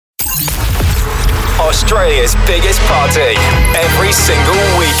Australia's biggest party every single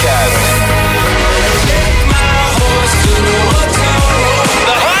weekend.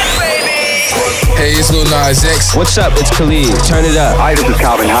 The Hype, baby! Hey, it's Lil Nas X. What's up? It's Khalid. Turn it up. Hi, this is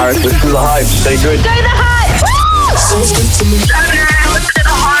Calvin Harris. This is The Hype. Stay good. Stay the Hype!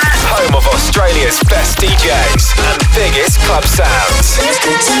 Home of Australia's best DJs and biggest club sounds.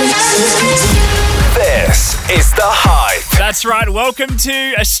 This is The Hype. That's right. Welcome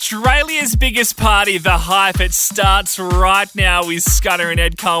to Australia's biggest party, The Hype. It starts right now with Scudder and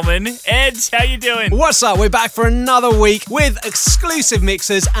Ed Coleman. Ed, how you doing? What's up? We're back for another week with exclusive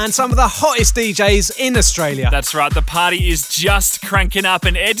mixes and some of the hottest DJs in Australia. That's right. The party is just cranking up.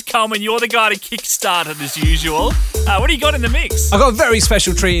 And Ed Coleman, you're the guy to kickstart it as usual. What do you got in the mix? I've got a very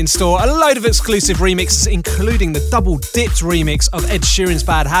special treat in store. A load of exclusive remixes, including the double-dipped remix of Ed Sheeran's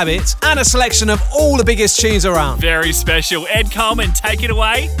Bad Habits and a selection of all the biggest tunes around. Very special. Ed Coleman, take it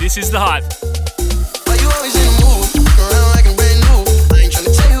away. This is The Hype. Why you always in the mood? Around like I'm brand new. I ain't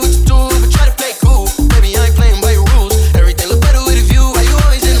tryna tell you what to do, but try to play cool. Baby, I ain't playing by your rules. Everything look better with a view. Why you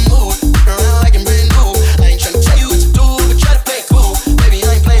always in the mood? Around like I'm brand new. I ain't tryna tell you what to do, but try to play cool. Baby,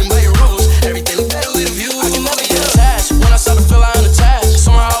 I ain't playing by your rules. Everything look better with a view. I can never get attached. When I start to feel I'm unattached,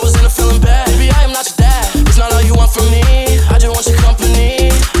 somehow I was in a feeling bad. Baby, I am not your dad. It's not all you want from me. I just want your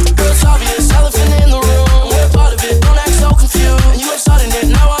company. Girl, it's obvious, elephant in the room. We're part of it. Don't act so confused. And you ain't starting it.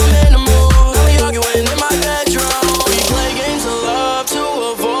 Now I'm in the mood. Now we arguing in my bedroom. We play games of love to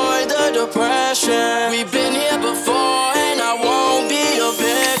avoid the depression. We've been here before, and I won't be a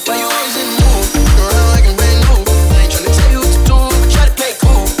victim. Why you always in the mood? Around like I'm brand new. I ain't tryna tell you what to do, but try to play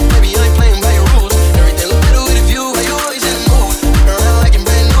cool. Baby, I ain't playing by your rules. Everything look better with a view. Why you always in the mood? Around like I'm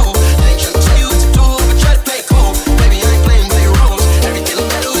brand new. I ain't tryna tell you what to do, but try to play cool. Baby, I ain't playing by your rules. Everything look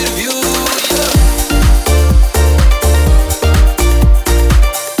better with a view.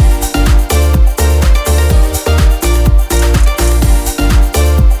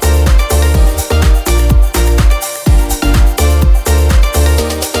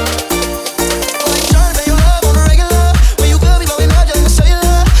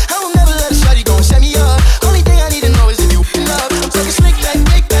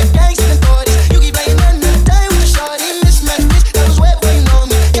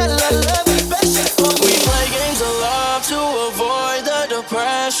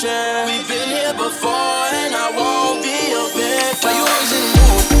 We've been here before, and I won't be a victim. Why you always in the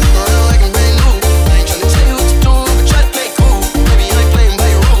mood? Around like I'm brand new. I ain't tryna tell you what to do, but try to play cool. Baby, I ain't playing by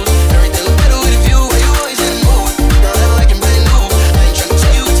your rules. Everything look better with a view. Why you always in the mood? Around like I'm brand new. I ain't tryna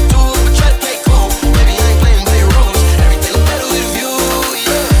tell you what to do, but try to play cool. Baby, I ain't playing by your rules. Everything look better with a view.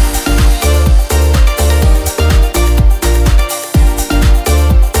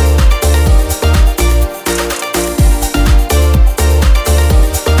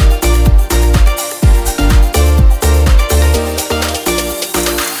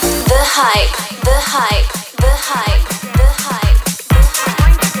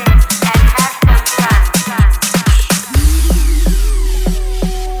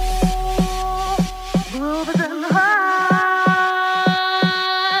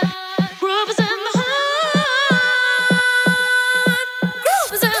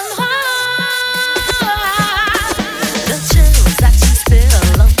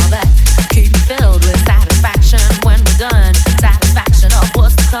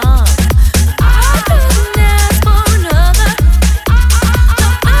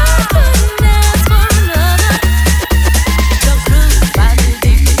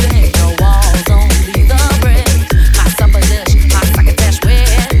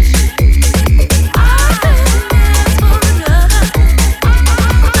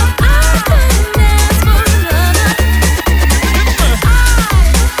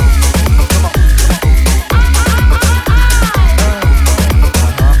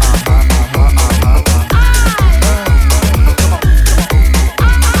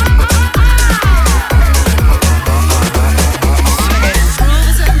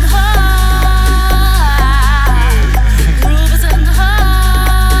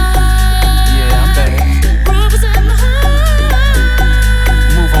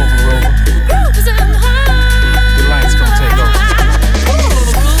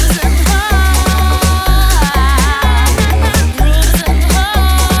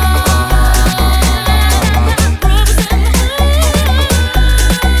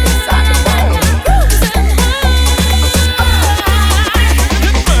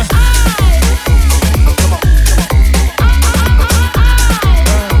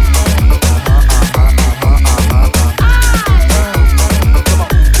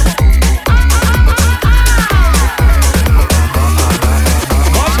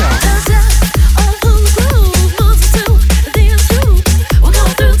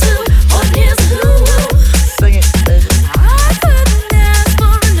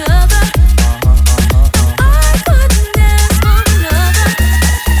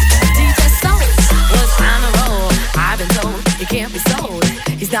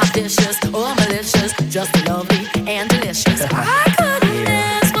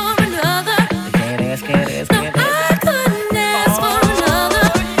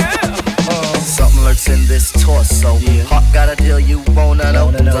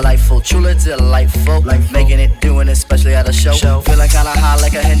 truly delightful. Making it, doing it, especially at a show. Feeling kinda high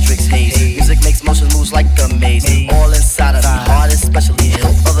like a Hendrix haze. Music makes motion moves like a maze. All inside of me, heart especially hill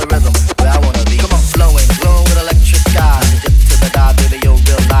of the rhythm where I wanna be. Come on, flowing, glowing with electric eyes. Dip to the dive, baby, you'll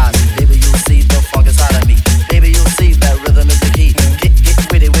realize. Baby, you'll see the funk inside of me. Baby, you'll see that rhythm is the key. Get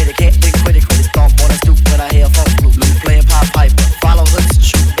with it, can't be quitty. Stomp on the stoop when I hear funk blue. Playing pop piper, follow the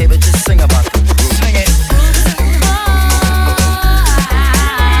truth. Baby, just sing about it. Sing it.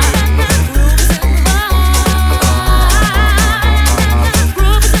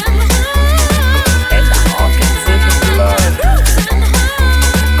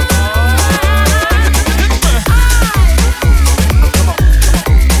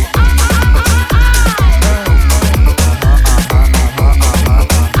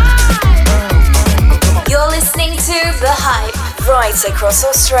 Right across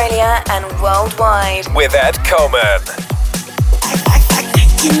Australia and worldwide with Ed Coleman.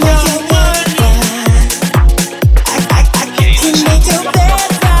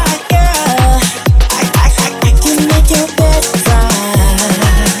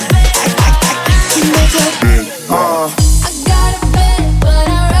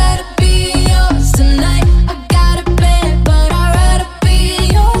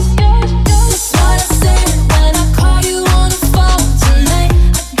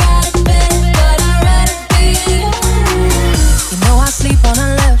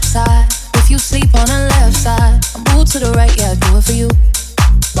 To the right, yeah, I'll do it for you.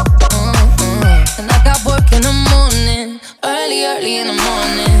 And I got work in the morning, early in the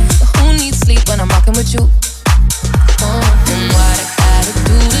morning. But who needs sleep when I'm rocking with you? And what I gotta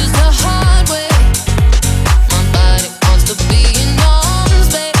do this the hard way. My body wants to be in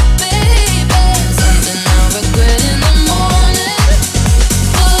arms, baby. Something I regret in the morning.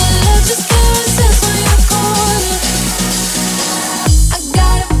 But love just can't resist when you're calling. I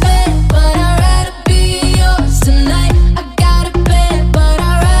got a bed, but I'd rather be yours tonight.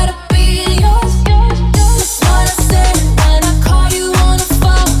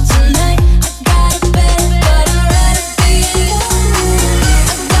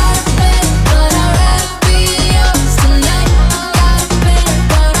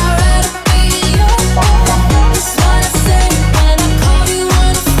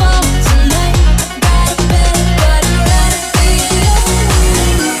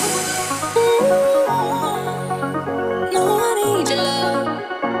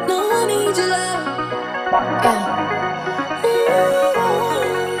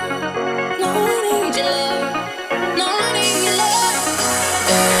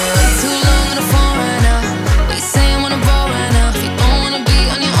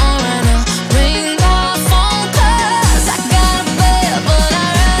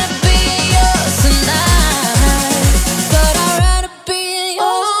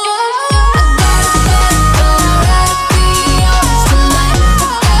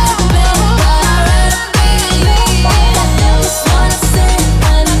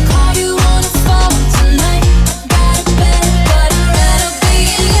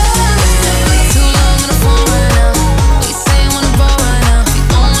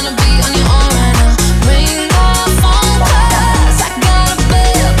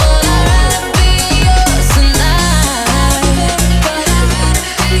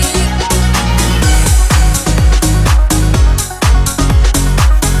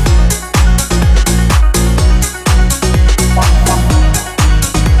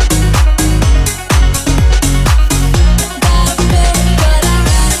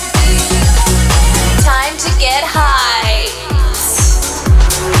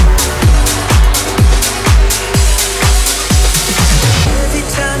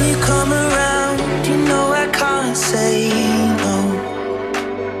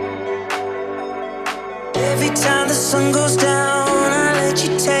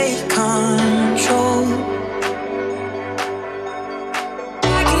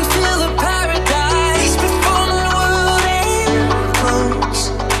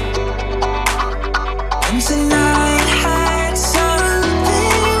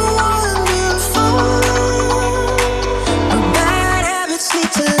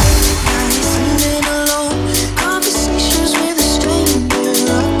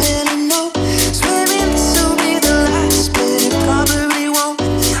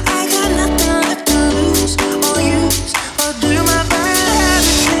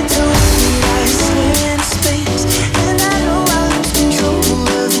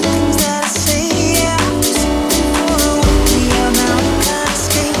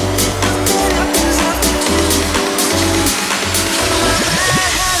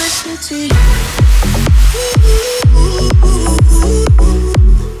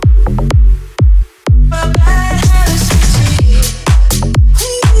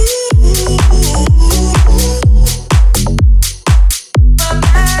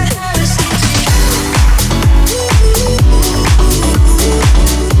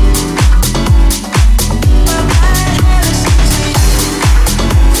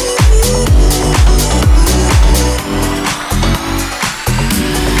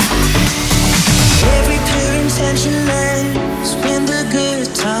 tension ends when the good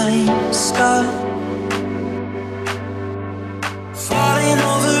times start. Falling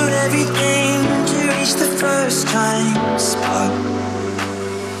over everything to reach the first time spot.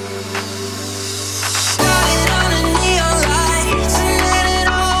 Started on a neon lights and then it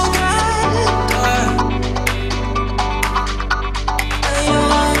all got dark. I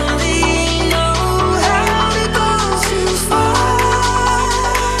only know how to go too far.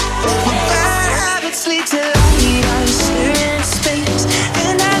 My bad habits lead to lonely eyes staring at space,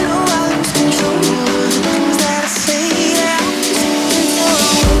 and I know I lose control of the things that I say.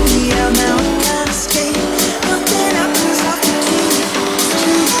 Yeah, I'm now I can't escape. Nothing happens after two.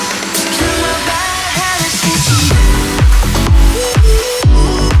 My bad habits lead to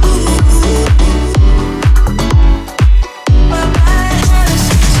my bad habits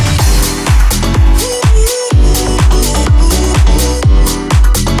lead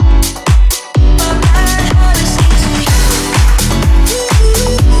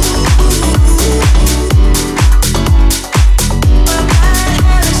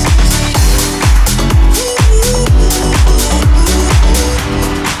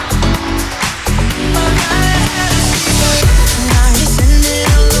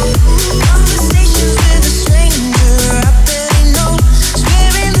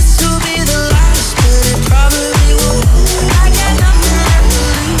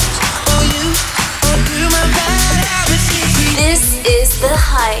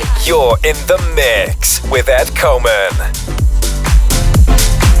You're in the mix with Ed Coleman.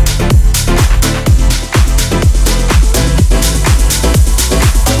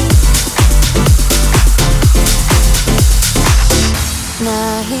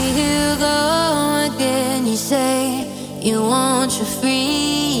 Now here you go again. You say you want your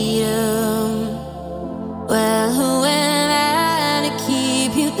freedom. Well, who am I to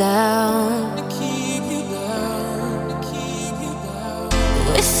keep you down?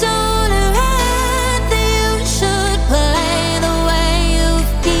 It's only right that you should play the way you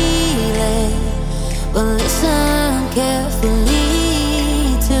feel it. But listen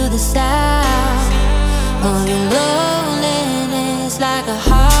carefully to the sound of your loneliness, like a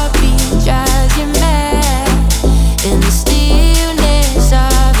heartbeat drives you mad. In the stillness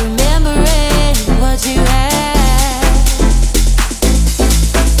of remembering what you had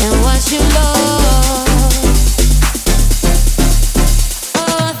and what you lost.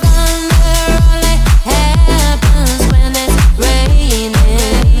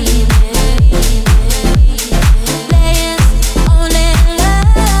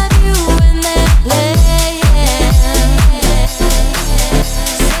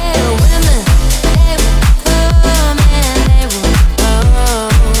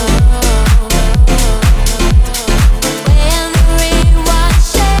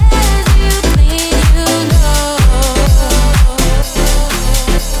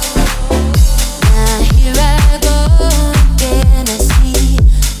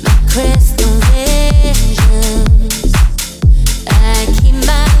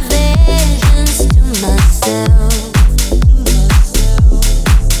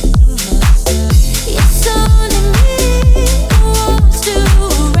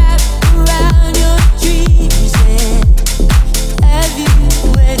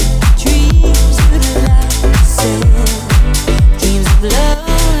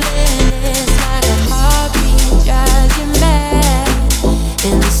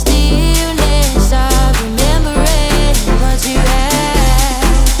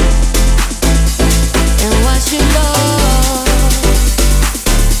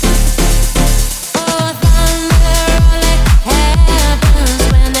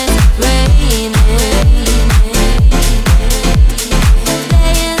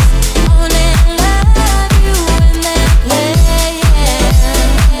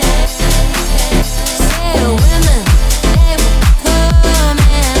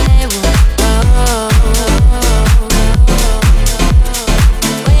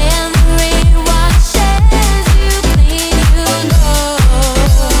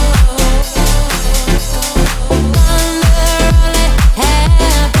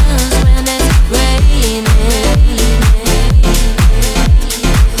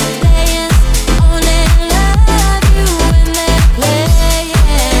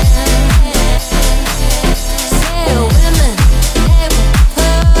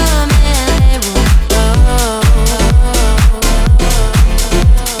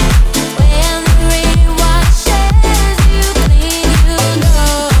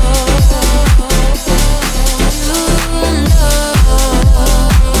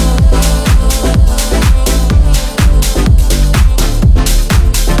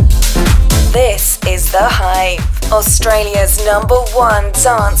 Hype, Australia's #1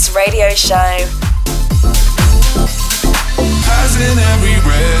 dance radio show. Passing every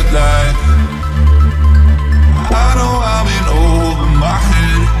red light, I know I'm in over my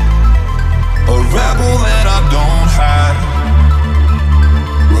head, a rebel that I don't hide.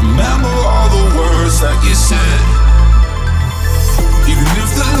 Remember all the words that you said. Even if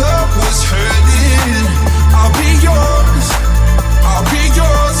the love was hurting, I'll be yours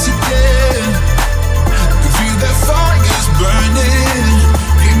again. Can feel that fire's burning,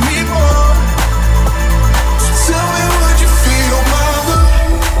 give me more. So tell me, would you feel my love?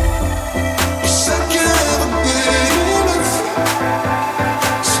 You said you never believe.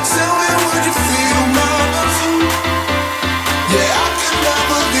 So tell me, would you feel my love? Yeah, I can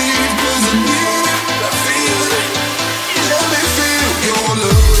never leave 'cause I need it, I feel it. Let me feel your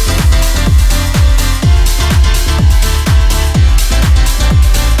love.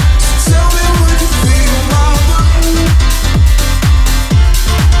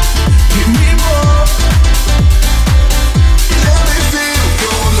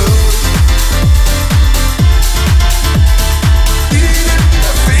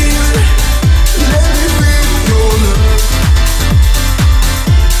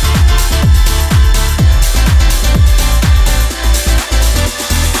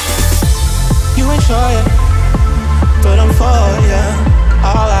 But I'm for ya.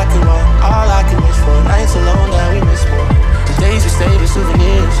 All I can want, all I can wish for. Nights alone that we miss more. The days we stay the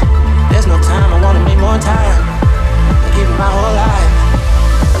souvenirs. There's no time, I wanna make more time. I give you my whole life.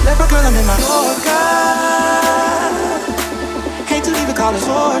 I left my girl, I'm in my Yorker. Hate to leave it, call it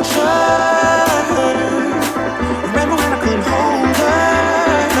torture. Remember when I couldn't hold her?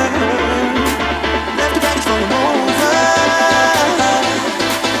 Left the baggage falling over.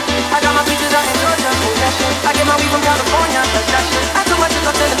 I got my peaches out in Georgia, that shit. I get my weed from California, that shit. I took my trip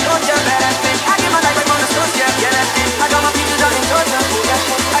up to the north, yeah, badass bitch. I get my life right from the source, yeah, that's it. I got my peaches out in Georgia, that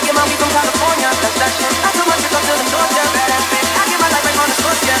shit. I get my weed from California, that shit. I took my trip up to the north, yeah, badass bitch. I get my life right from the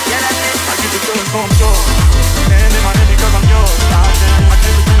source, yeah, that's it. I keep it feeling so I'm sure. Stand in my head because I'm yours. I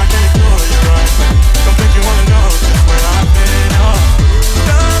can't pretend I can't ignore you, right? Don't think you wanna know just where I've been,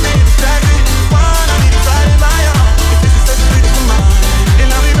 Don't be distracted, one I need to fight in my own. If this is such a sweet for mine, then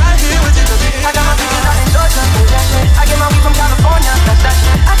I'll be right here with you till the end. I got my peaches out in Georgia, that shit. I get my weed from California, that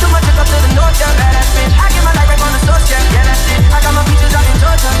shit. I took my trip up to the north, yeah, badass bitch. I get my life right from the source, yeah, that's it. I got my peaches out in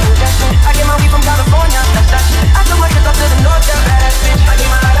Georgia, that shit. I get my weed from California, that shit. I took my trip up to the north, yeah, badass bitch. I get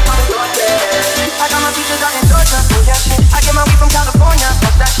my life right from the source, yeah. I got my peaches out in Georgia, that shit. I get my weed from California,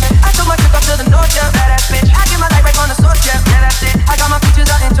 that shit. I took my trip up to the north, yeah, badass bitch. I get my life right from the source, yeah, that's it. I got my peaches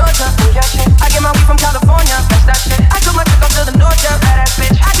out in Georgia, that shit. I get my weed from California, that shit. I took my trip up to the north, yeah, badass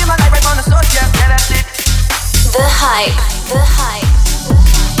bitch. I get my life right from the source, yeah, that's it. The Hype, The Hype.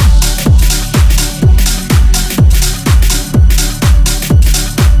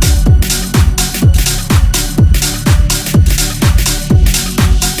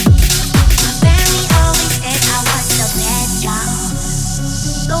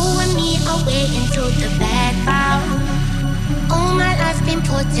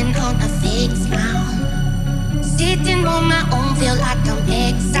 Putting on a fake smile, sitting on my own, feel like I'm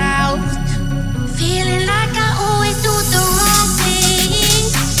exiled, feeling like I always do the wrong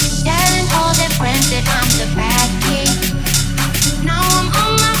thing, telling all their friends that I'm the bad kid. Now I'm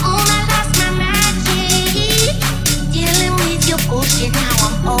on my own, I lost my magic, dealing with your bullshit, now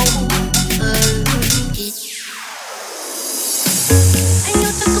I'm over it. And you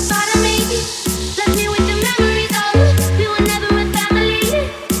talk about it, maybe left me with the memories of we were never a family.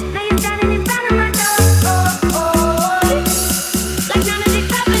 Now you're standing in front of my door, like none of it's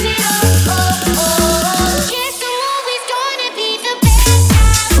happening. Guess I'm always gonna be the bad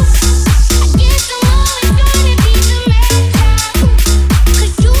guy. I guess I'm always gonna be the mad guy.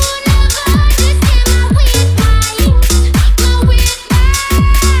 'Cause you never understand my weird mind, my weird mind.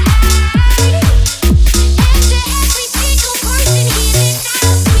 And to every single person here that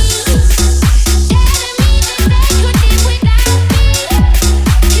doubts me, telling me that they could live without me,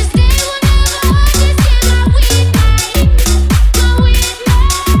 'cause they will never understand my weird mind, my weird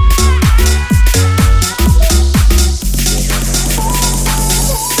mind.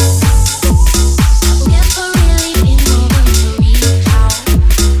 Never really been the one to reach out,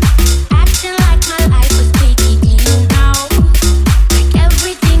 acting like my life was pretty clean now, like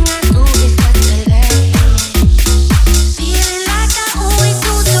everything I do is just a letdown, feeling like I always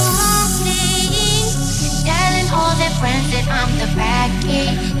do the wrong thing, telling all their friends that I'm the bad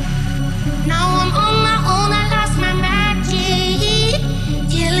kid. Now I'm on my own, I lost my magic,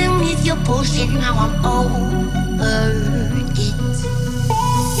 dealing with your bullshit, now I'm over it.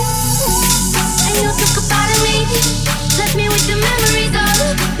 And you talk about it,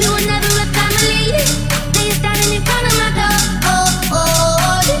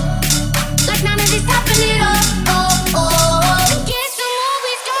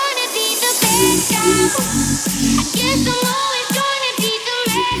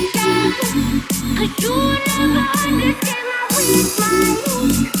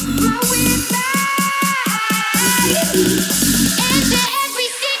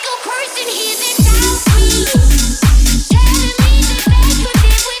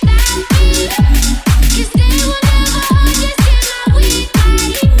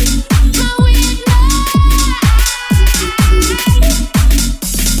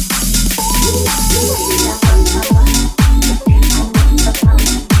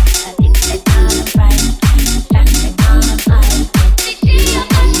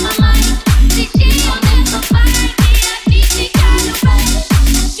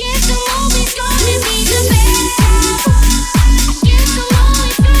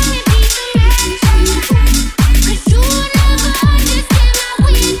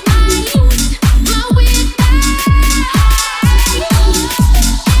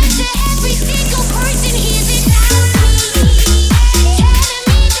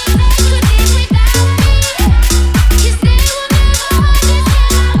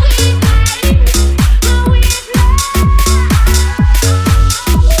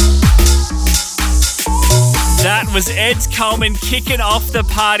 That was Ed Coleman kicking off the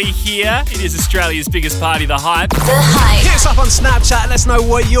party here. It is Australia's biggest party, The Hype. The Hype. Hit us up on Snapchat, let us know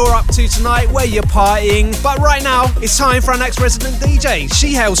what you're up to tonight, where you're partying. But right now, it's time for our next resident DJ.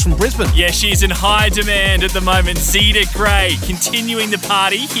 She hails from Brisbane. Yeah, she's in high demand at the moment. Zeta Gray, continuing the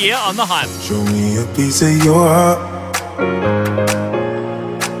party here on The Hype. Show me a piece of your heart.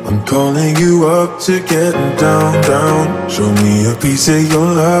 I'm calling you up to getting down, down. Show me a piece of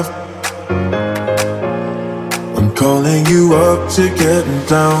your love. I'm calling you up to getting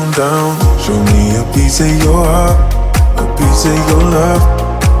down, down. Show me a piece of your heart, a piece of your love.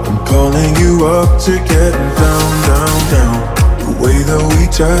 I'm calling you up to getting down, down, down. The way that we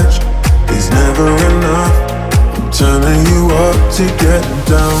touch is never enough. I'm turning you up to getting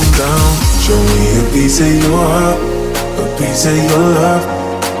down, down. Show me a piece of your heart, a piece of your love.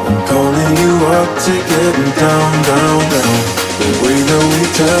 I'm calling you up to getting down, down, down. The way that we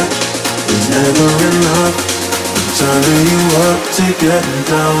touch is never enough. I'm turning you up to getting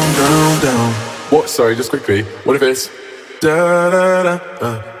down, down, down. What? Sorry, just quickly. What if it's da da da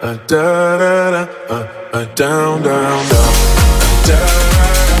da da da down, down, down. Da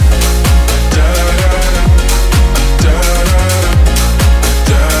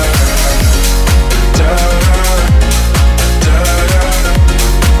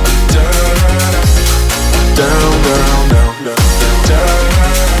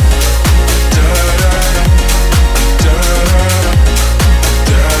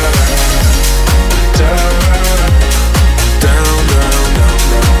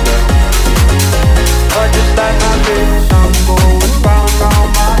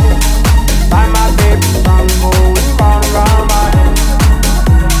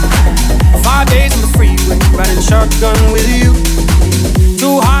shotgun with you.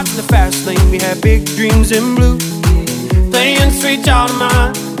 2 hearts in the fast lane, we had big dreams in blue. Playing sweet child of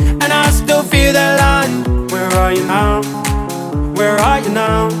mine, and I still feel that line. Where are you now? Where are you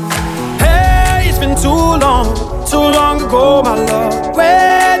now? Hey, it's been too long ago, my love.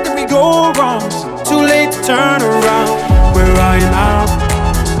 Where did we go wrong? It's too late to turn around. Where are you now?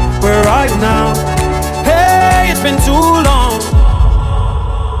 Where are you now? Hey, it's been too long.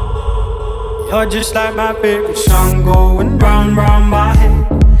 You're just like my favorite song going round, round my head.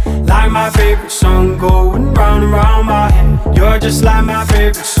 Like my favorite song going round and round my head. You're just like my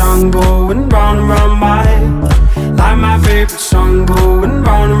favorite song going round and round my head. Like my favorite song going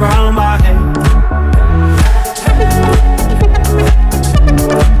round and round my head.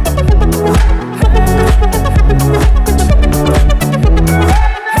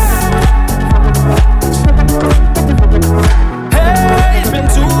 Hey, it's been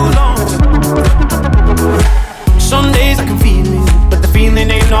too long. Some days I can feel it, but the feeling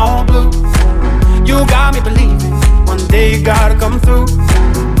ain't all blue. You got me believing one day you gotta come through.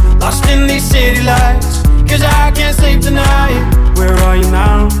 Lost in these city lights, cause I can't sleep tonight. Where are you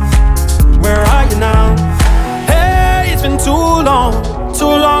now? Where are you now? Hey, it's been too long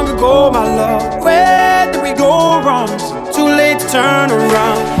ago, my love. Where did we go wrong? It's too late to turn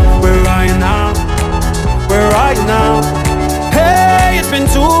around. Where are you now? Where are you now? Hey, it's been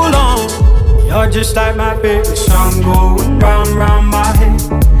too long. You're just like my favorite song going round and round my head.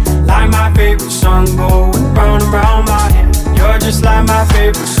 Like my favorite song going round and round my head. You're just like my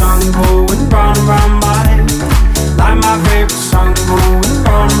favorite song going round and round my head. Like my favorite song going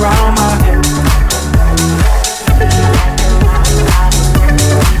round and round my head.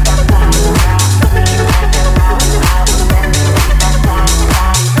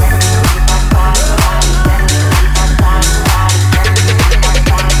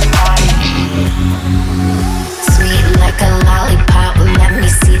 Sweet like a lollipop, let me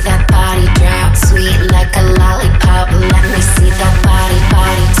see that body drop. Sweet like a lollipop, let me see that body.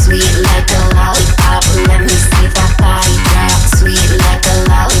 Sweet like a lollipop, let me see that body drop. Sweet like a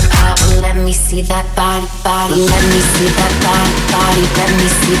lollipop, let me see that body. Let me see that body. Let me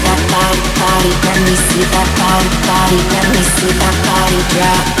see that body. Let me see that body. Let me see that body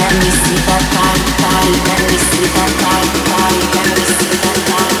drop. Let me see that body. Let me see that body.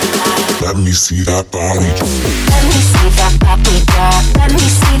 Let me see that body. Let me see that body. Let me see that puppy drop. Let me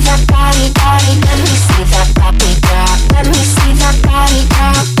see that body. Let me see that puppy drop. Let me see that body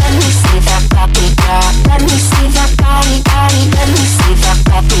drop. Let me see that puppy drop. Let me see that body. Let me see that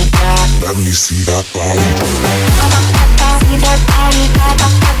puppy drop. Let me see that body. See that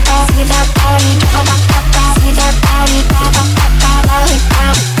body. See that body. See that body. Lollipop.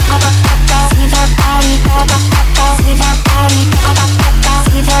 See that body. See that body.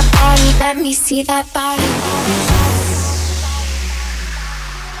 See that body. Let me see that body.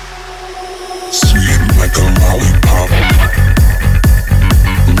 Sweet like a lollipop.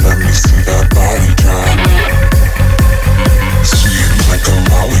 Let me see that body drop.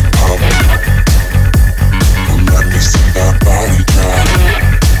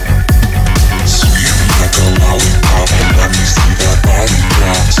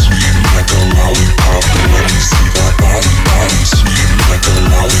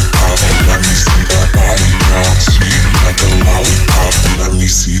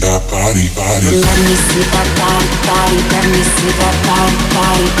 see that body, body. Let me see that body,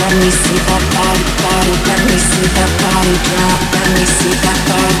 body. Let me see that body, body. Let me see that body drop. Let me see that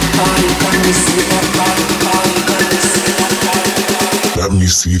body, body. Let me see that body, body. Let me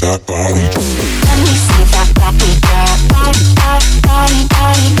see that body. Let me see that body drop. Body, body, body,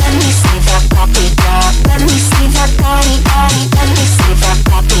 body. Let me see that body drop. Let me see that body, body. Let me see that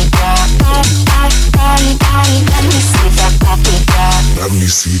body drop. Body, body, body, body. Let me see that body drop. Let me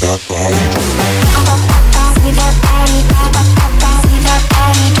see that body. See that body, see that body, see that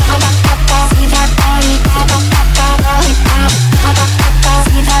body, see that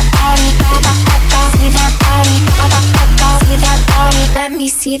body, see that body. Let me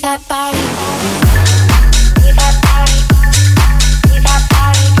see that body. See that body. See that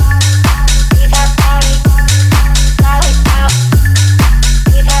body. See that body. Roll it out.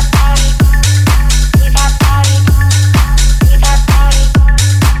 See that body. See that body. See that body.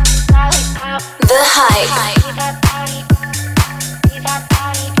 Roll it out. The Hype. See that body. See that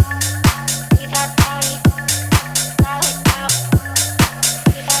body. See that body. Roll it out.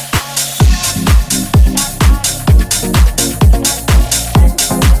 See that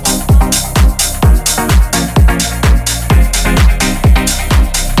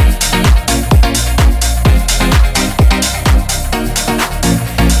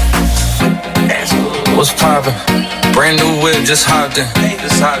What's poppin'? Brand new whip, just hopped in.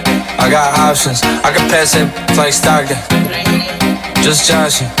 I got options, I can pass it like Stockton. Just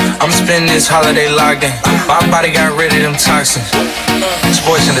joshing, I'm spending this holiday locked in. My body got rid of them toxins.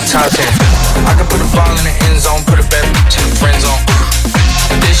 Sports in the top 10. I can put the ball in the end zone, put it back to the friend zone.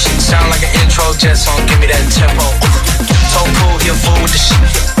 This shit sound like an intro jet song, give me that tempo. Told Pool, he a fool with the shit.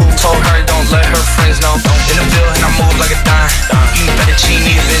 Told her don't let her friends know. In the building, I move like a dime. Eating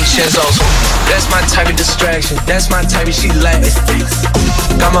fettuccine, Vincenzo's. That's my type of distraction. That's my type of she Latin.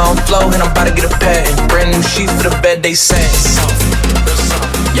 Got my own flow and I'm about to get a patent. Brand new sheets for the bed, they satin.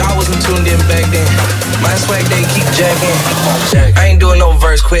 Y'all wasn't tuned in back then. My swag, they keep jacking. I ain't doing no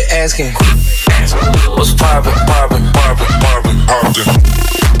verse, quit asking. What's poppin', poppin', poppin', poppin', Compton.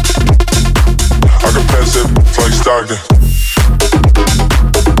 I can pass it like Stockton.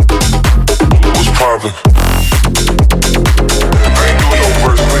 What's poppin'? I ain't doing no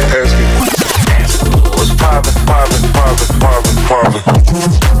verse, quit asking. What's poppin', poppin', poppin', poppin', poppin'.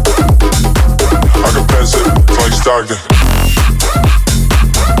 I can pass it like Stockton.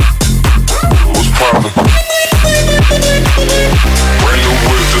 What's poppin'? Brand new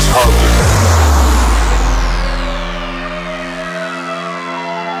whip, just hopped in.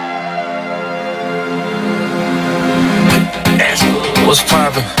 What's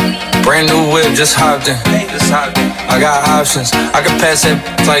poppin'? Brand new whip, just hopped in. I got options, I can pass it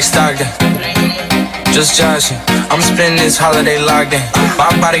like Stockton. Just joshing, I'm spending this holiday locked in.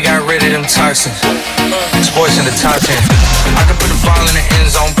 My body got rid of them toxins. Sports in the top 10. I can put the ball in the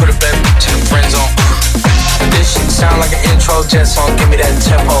end zone, put it back to the friend zone. This shit sound like an intro jet song, give me that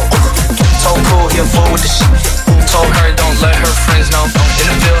tempo. Told Pool, he a fool with the shit. Told her don't let her friends know. In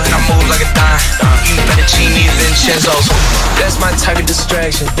the building, I move like a dime. Eating fettuccine, Vincenzo's. That's my type of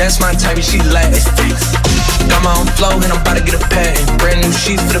distraction. That's my type of she Latin. Got my own flow and I'm about to get a patent. Brand new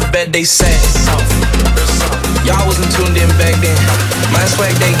sheets for the bed, they satin. Y'all wasn't tuned in back then. My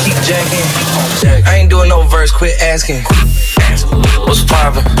swag, they keep jacking. I ain't doing no verse, quit asking. What's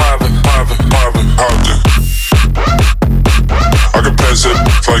poppin', poppin', poppin', poppin', Compton. I can pass it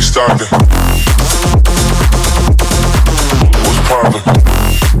like Stockton. What's poppin'?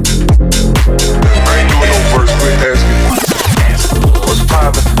 I ain't doing no verse, quit asking. What's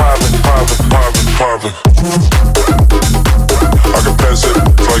poppin', poppin', poppin', poppin', poppin'. I can pass it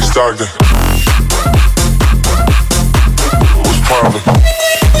like Stockton. What's poppin'?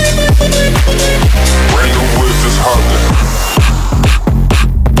 Brand new whip, just hopped in.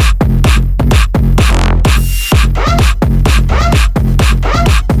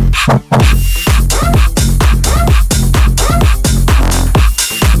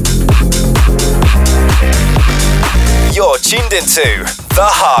 You're tuned into The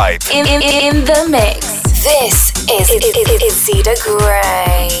Hype. In the mix. This is Zeta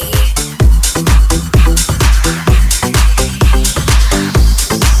Gray.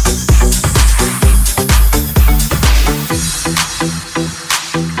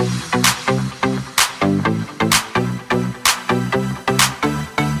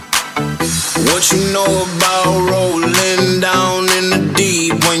 What you know about rolling down in the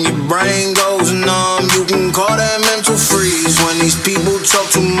deep? When your brain goes numb, you can call that mental freeze. When these people talk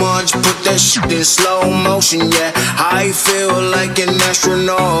too much, put that shit in slow motion. Yeah, I feel like an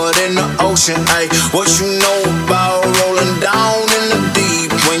astronaut in the ocean. Ay, what you know about rolling down in the deep?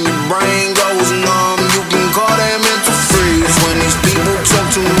 When your brain goes numb,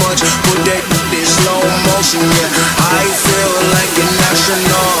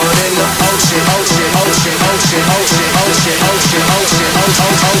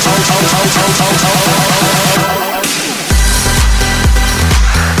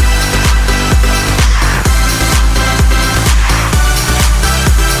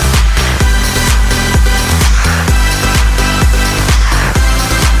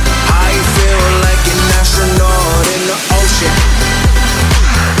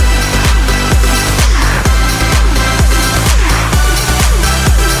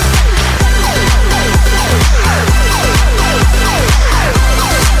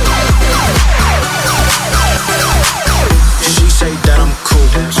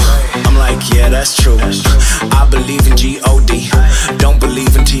 that's true. I believe in G-O-D, don't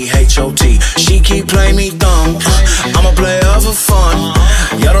believe in T-H-O-T. She keep playing me dumb, I'm a player for fun.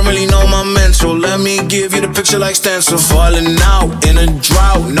 Y'all don't really know my mental, let me give you the picture like stencil. Falling out in a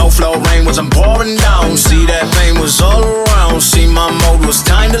drought, no flow rain was I'm pouring down. See that pain was all around, see my mode was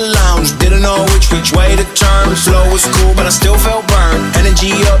time to lounge. Didn't know which way to turn, flow was cool but I still felt burned.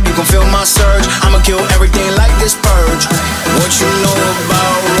 Energy up, you can feel my surge, I'ma kill everything like this purge. What you know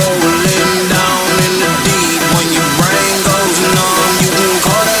about rolling down in the deep? When your brain goes numb, you can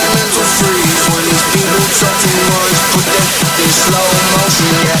call that mental freeze. When these people talk too much, put that in slow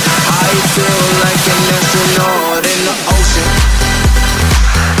motion. Yeah, I feel like an astronaut in the ocean.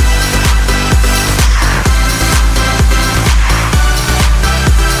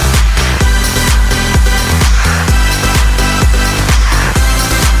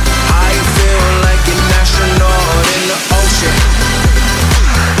 I feel like an astronaut in the ocean.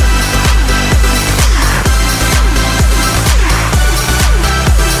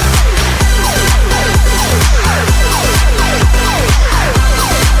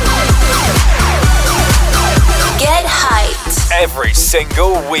 Get hyped every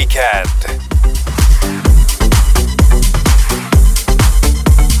single weekend.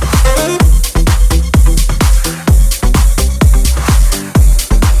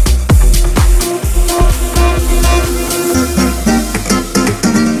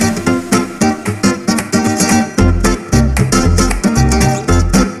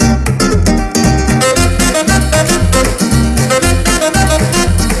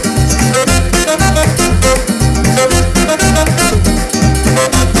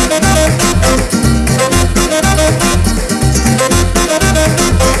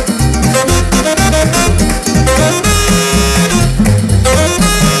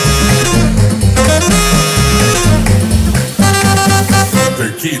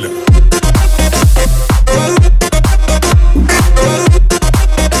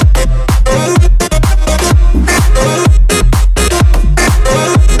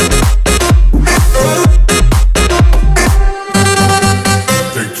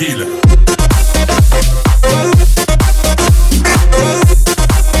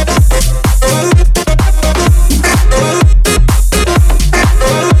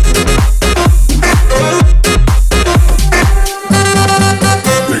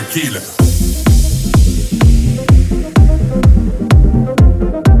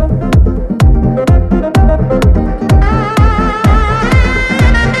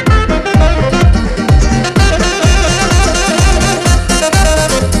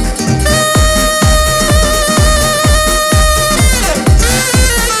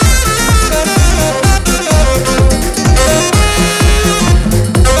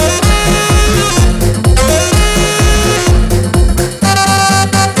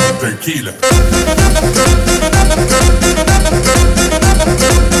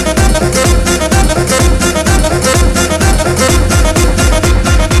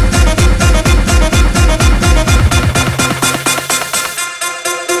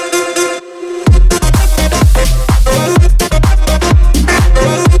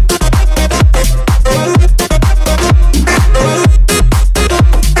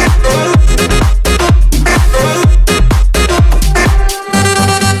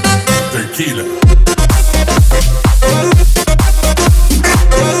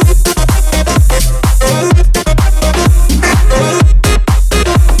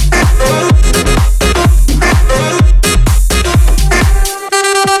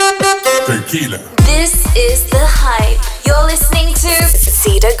 This is The Hype. You're listening to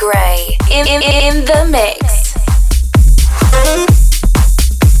Zeta Gray in the mix.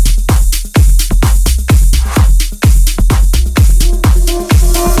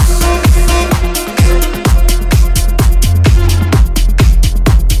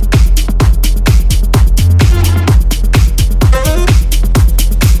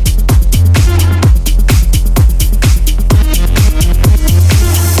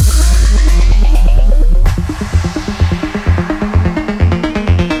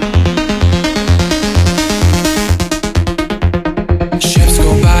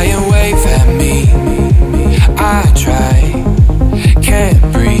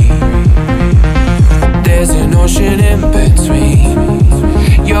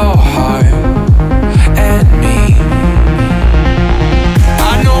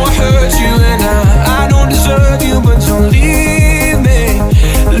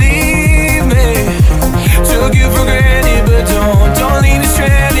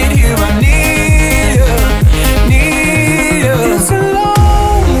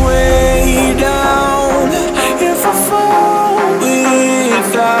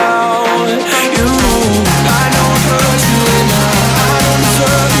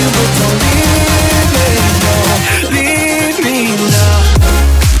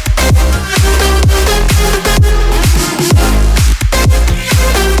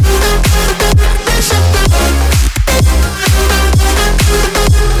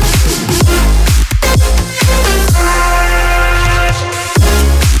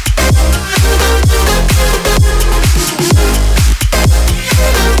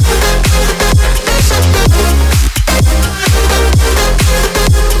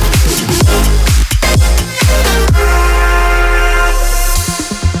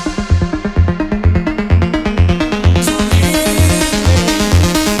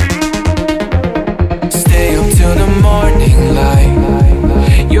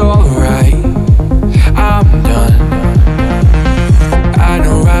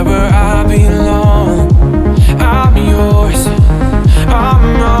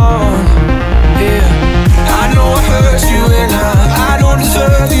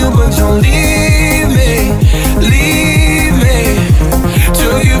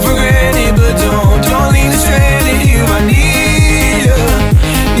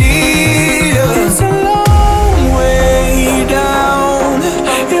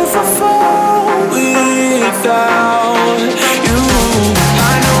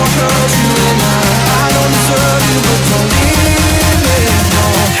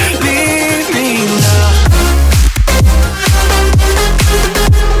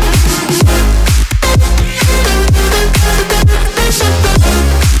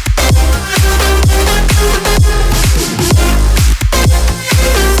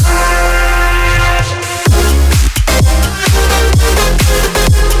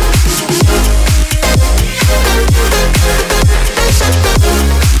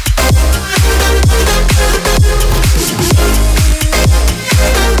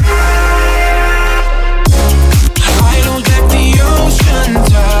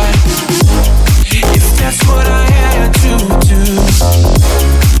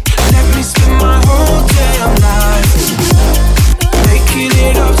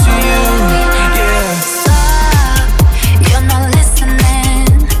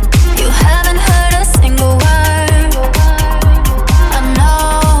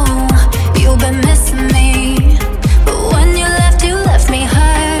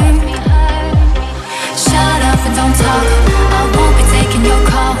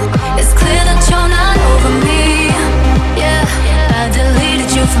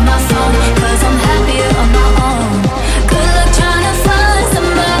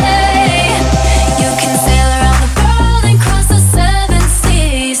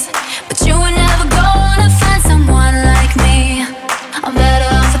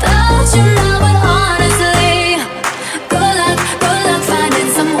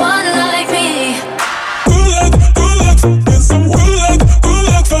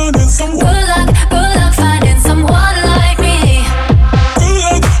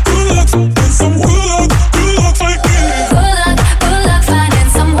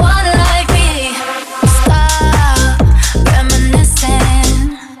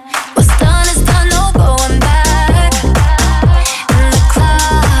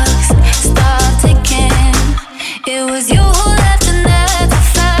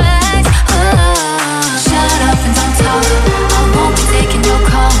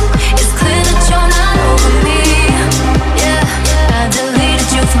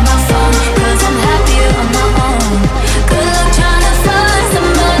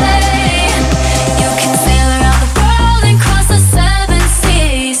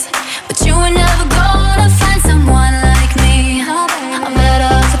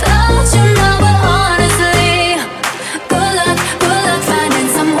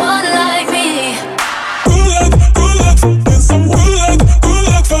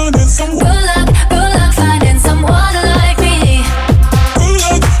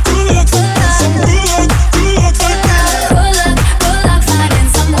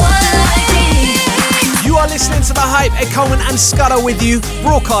 Hype, Ed Coleman and Scudder with you,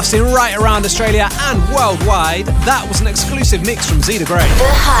 broadcasting right around Australia and worldwide. That was an exclusive mix from Zeta Grey. The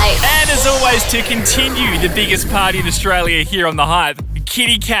Hype. And as always, to continue the biggest party in Australia here on The Hype,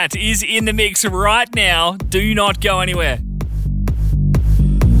 Kitty Cat is in the mix right now. Do not go anywhere.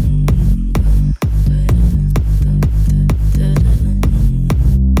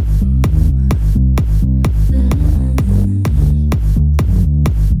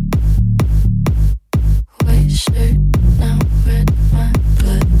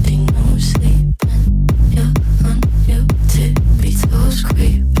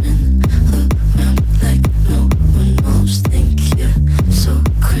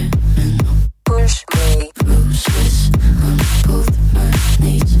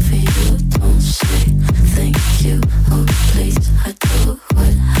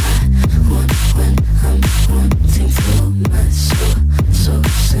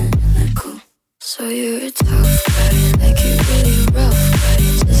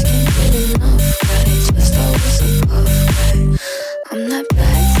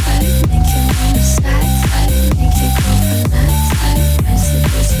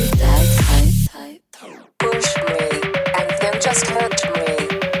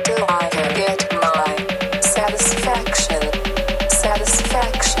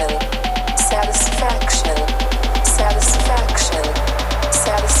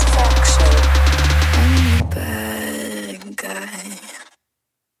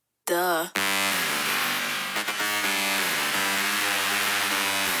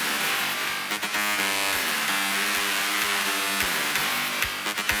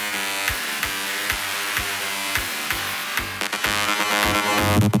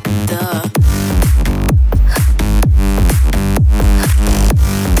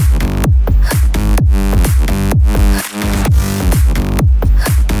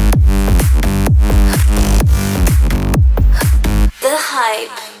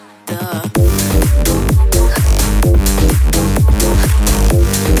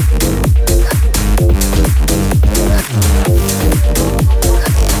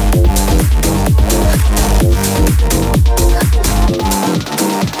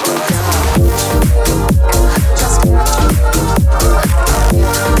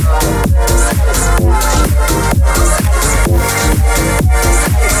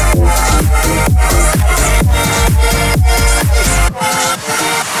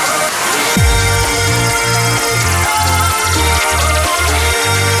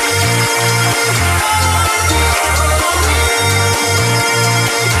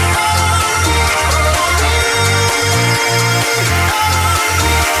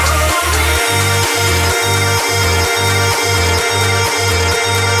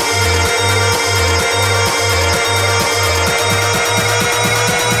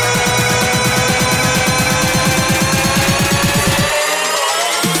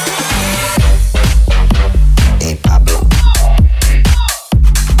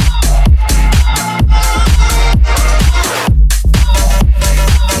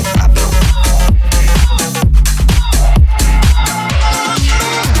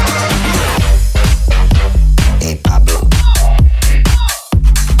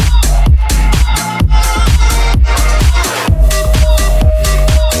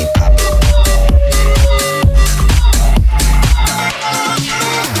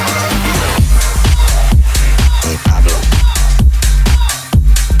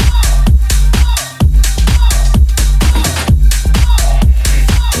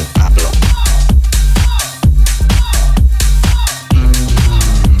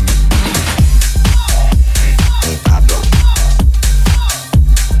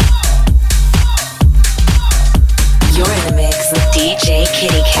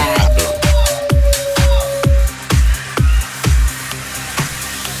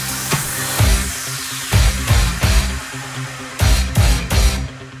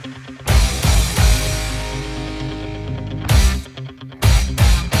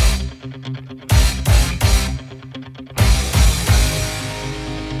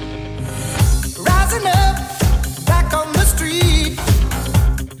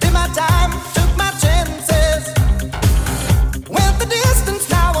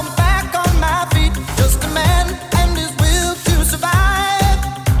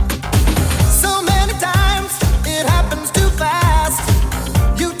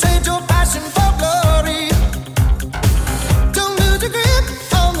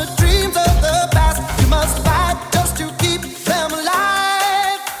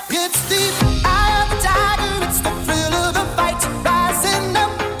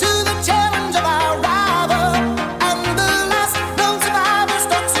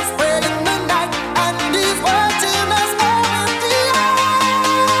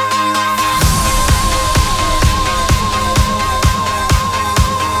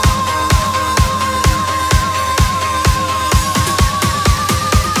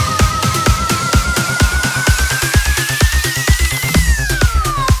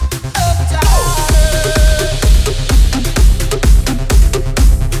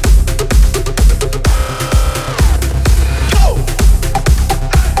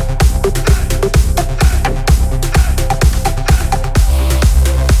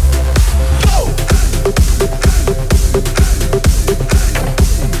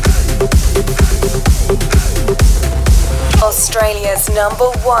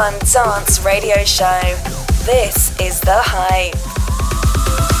 #1 dance radio show. This is The Hype.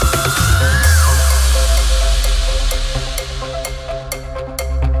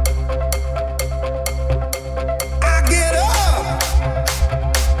 I get up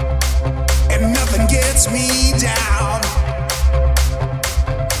and nothing gets me down.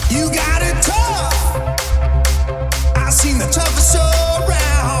 You got it tough. I've seen the toughest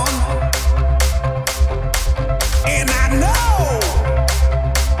around. And I know,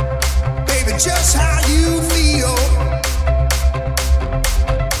 baby, just how you feel.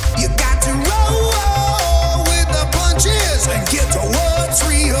 You got to roll with the punches and get to what's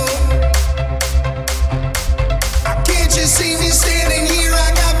real. Can't you see me standing here?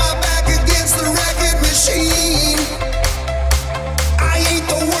 I got my back against the record machine. I ain't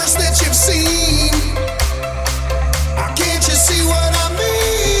the worst that you've seen. Can't you see what I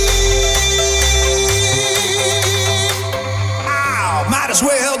mean? Ow, might as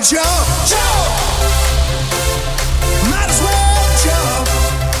well jump, jump. Might as well jump.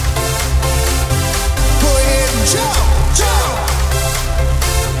 Go ahead and jump, jump.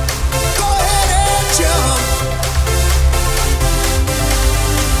 Go ahead and jump.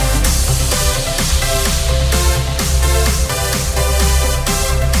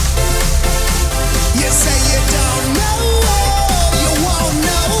 You say you don't know, you won't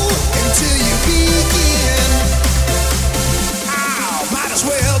know until you begin. Ow, might as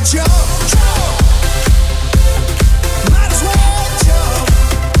well jump, jump. Might as well jump.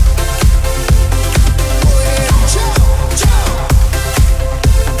 Go ahead and jump, jump.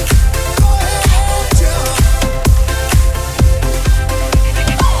 Go ahead and jump.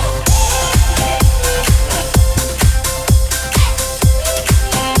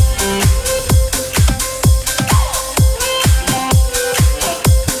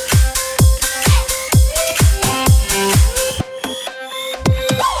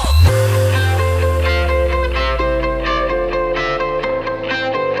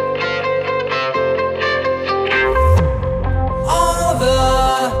 All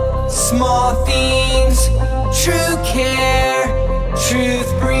the small things, true care, truth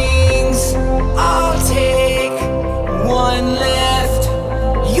brings. I'll take one left,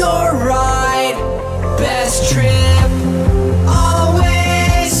 your right, best trip.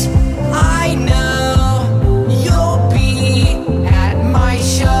 Always, I know you'll be at my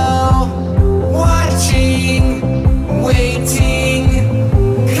show, watching, waiting,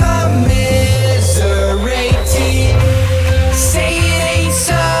 commiserating. Say it ain't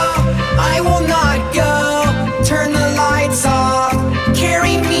so, I will not go. Turn the lights off,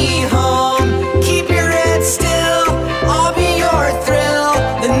 carry me home. Keep your head still, I'll be your thrill.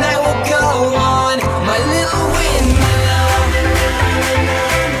 The night will go on, my little win.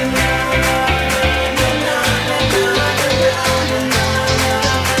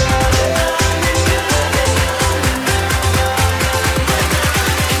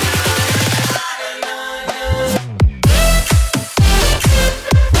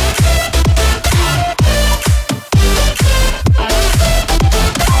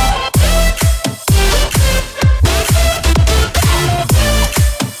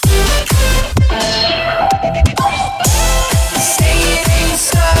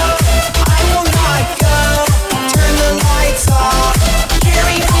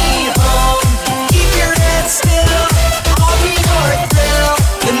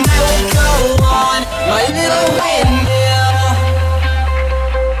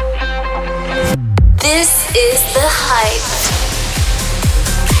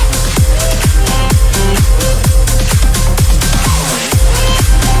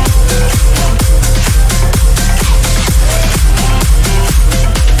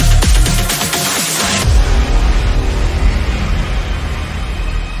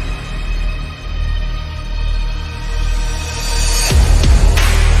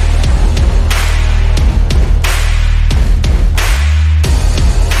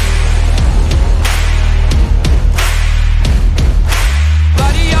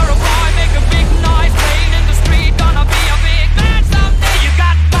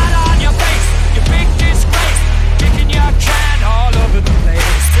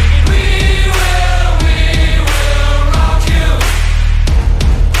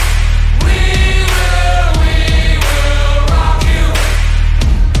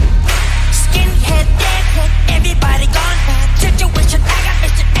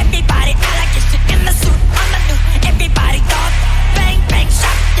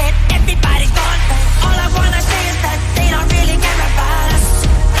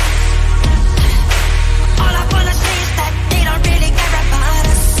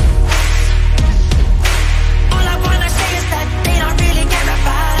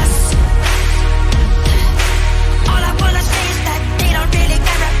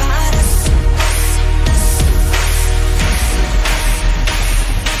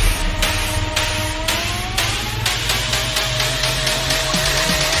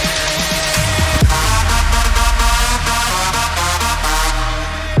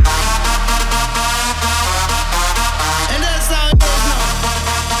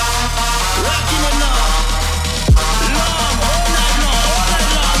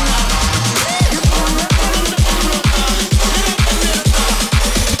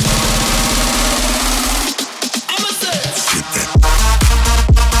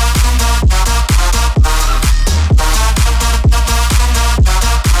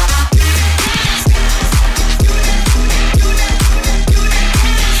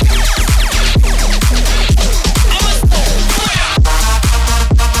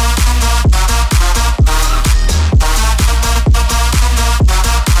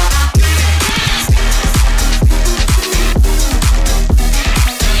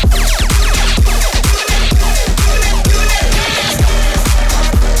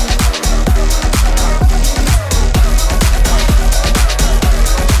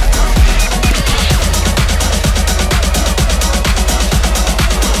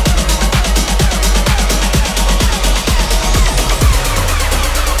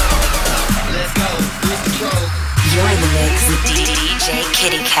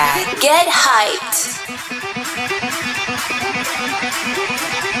 Kitty Cat. Get hyped.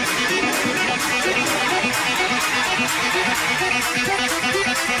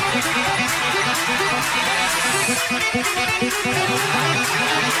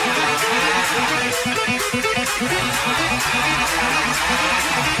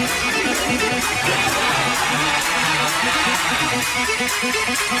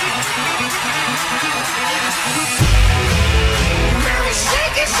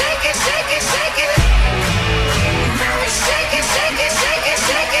 Shake it, shake it, shake it, shake it. Shake it, shake it, shake it,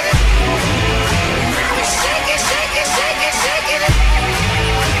 shake it. Shake it, shake it, shake it, shake it.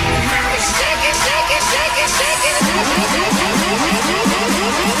 Shake it, shake it, shake it, shake it.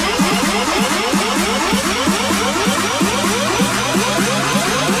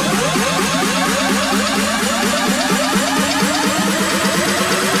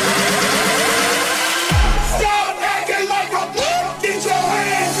 Stop acting like a punk. Get your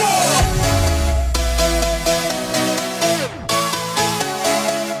hands up.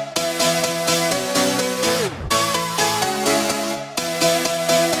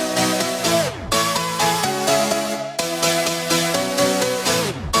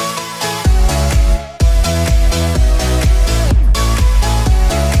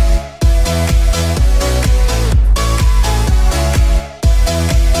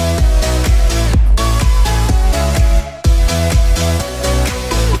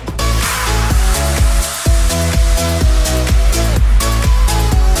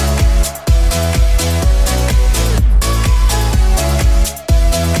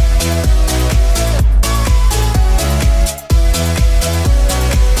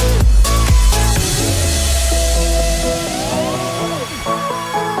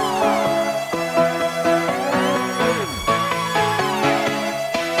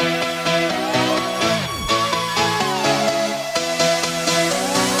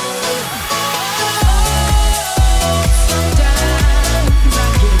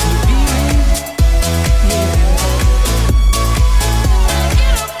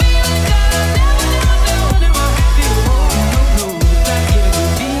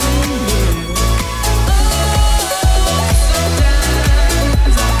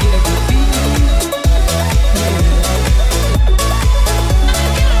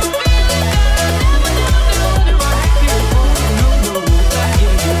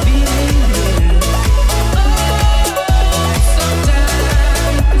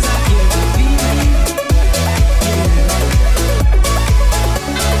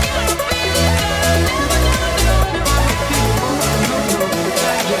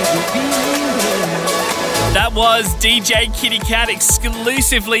 Was DJ Kitty Cat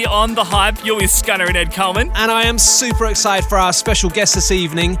exclusively on The Hype. You're with Scunner and Ed Coleman. And I am super excited for our special guest this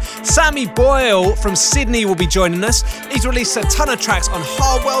evening. Sammy Boyle from Sydney will be joining us. He's released a ton of tracks on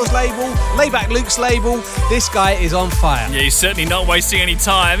Hardwell's label, Layback Luke's label. This guy is on fire. Yeah, he's certainly not wasting any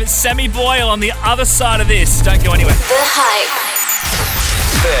time. Sammy Boyle on the other side of this. Don't go anywhere. The Hype.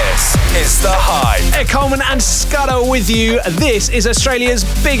 This is The Hype. Ed Coleman and Scudder with you. This is Australia's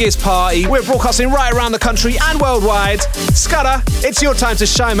biggest party. We're broadcasting right around the country and worldwide. Scudder, it's your time to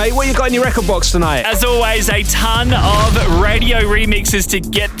shine, mate. What you got in your record box tonight? As always, a ton of radio remixes to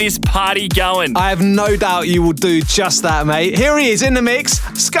get this party going. I have no doubt you will do just that, mate. Here he is in the mix.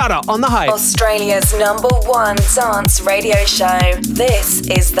 Scudder on The Hype. Australia's #1 dance radio show. This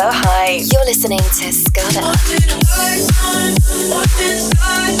is The Hype. You're listening to Scudder.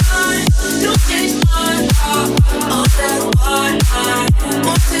 Don't change my heart. All that white line.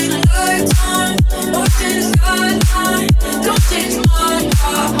 Won't take a lifetime. Watching the skyline. Don't change my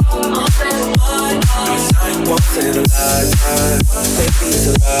heart. All that white line. Won't take a lifetime. Maybe it's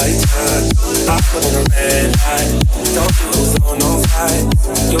the right time. I put in a red light. Don't lose on no fight.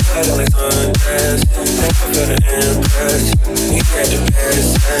 You had only undressed. Never feel the impress. We had the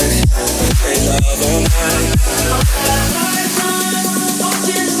best sex. We made love all night. All that white line.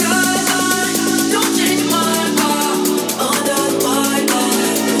 Watching the skyline. Don't change my heart. All that white line.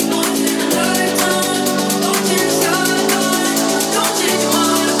 Watching the lifetime. Watching the skyline. Don't change my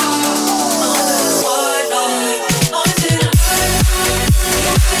heart. All that white line. Watching the lifetime.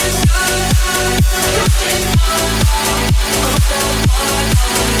 Watching the skyline. Don't change my heart. All that white line.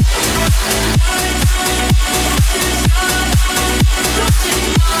 Watching the lifetime. Watching the skyline. Don't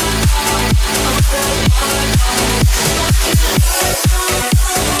change my heart. All that white line.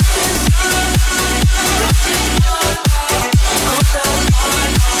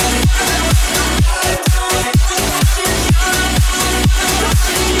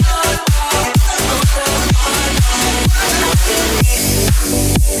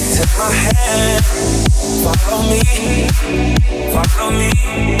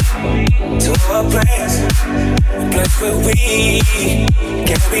 a place where we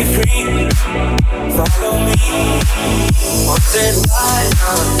can be free. Follow me. Once in a while,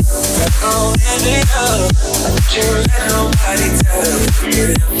 don't end it up. Don't you let nobody tell you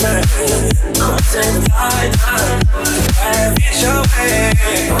you're once in a while, have it your way.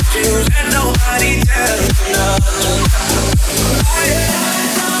 Don't you let nobody tell you no.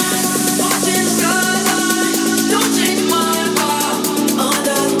 Watching skyline, don't change my heart.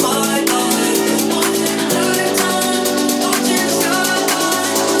 Under my light, watching nighttime, watching skyline,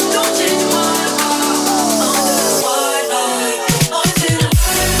 don't change my heart. Under my light, watching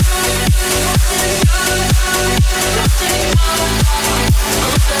nighttime, watching skyline, don't change my heart.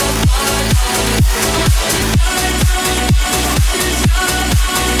 Under my light, watching nighttime, watching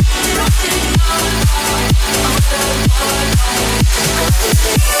skyline, don't change my heart. Under my light.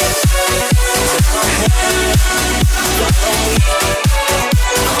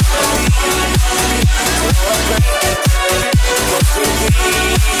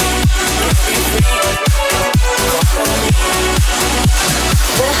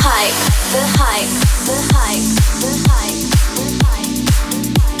 The hype, the hype, the hype, the hype, the hype.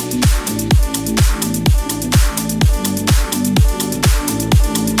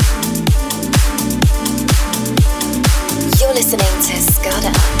 You're listening to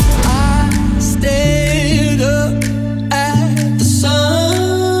Scudder. I stayed up at the sun,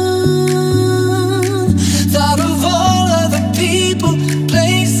 thought of all of the people,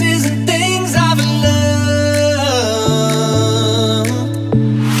 places, and things I've loved.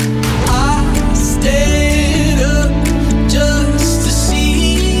 I stayed up just to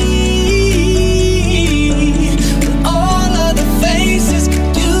see with all of the faces,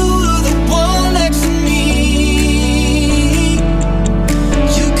 you were the one next to me.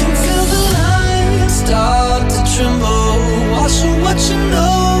 You can feel the lines start to tremble, watching what you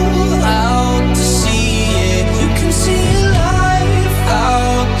know out to sea. Yeah, you can see life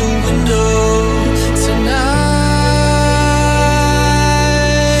out the window tonight.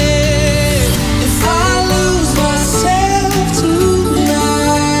 If I lose myself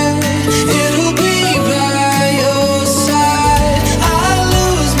tonight, it'll be by your side. I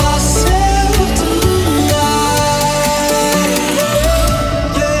lose myself tonight.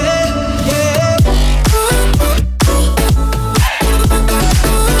 Yeah, yeah.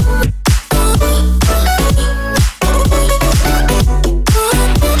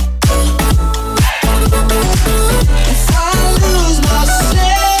 If I lose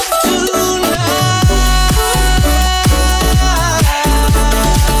myself tonight,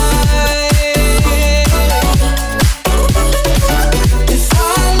 if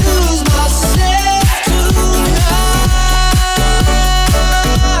I lose myself tonight,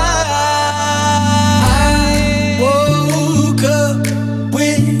 I woke up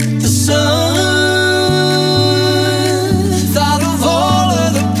with the sun, thought of all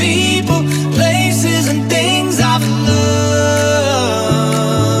of the people, places, and things I've loved.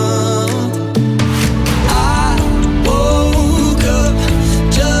 I woke up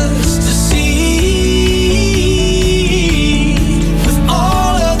just to see with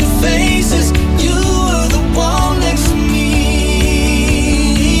all of the faces, you were the one next to me.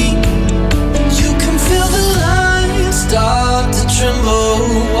 You can feel the lines start to tremble,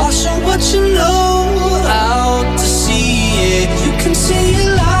 watching what you know out to sea. Yeah, you can see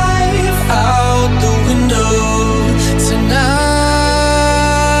your life out the window tonight.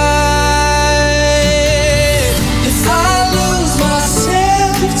 If I lose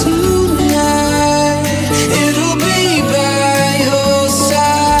myself tonight, it'll be by your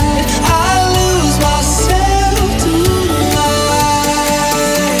side. I lose myself tonight.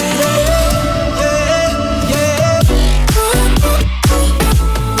 Yeah, yeah.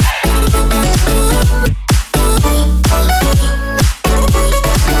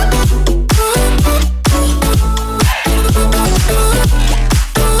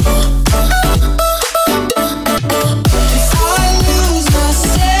 If I lose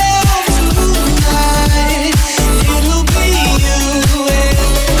myself tonight, it'll be you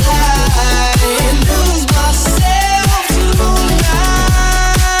and I. Lose myself tonight.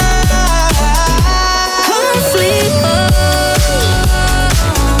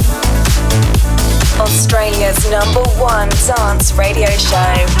 Australia's #1 dance radio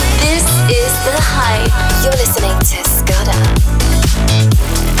show. This is The Hype. You're listening to Scudder.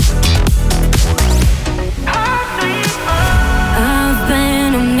 I've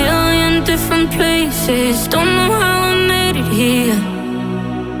been a million different places, don't know how I made it here.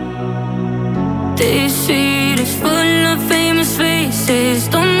 They see it's full of famous faces,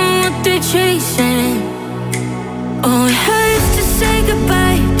 don't know what they're chasing. Oh, it hurts to say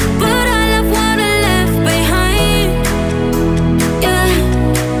goodbye, but I love what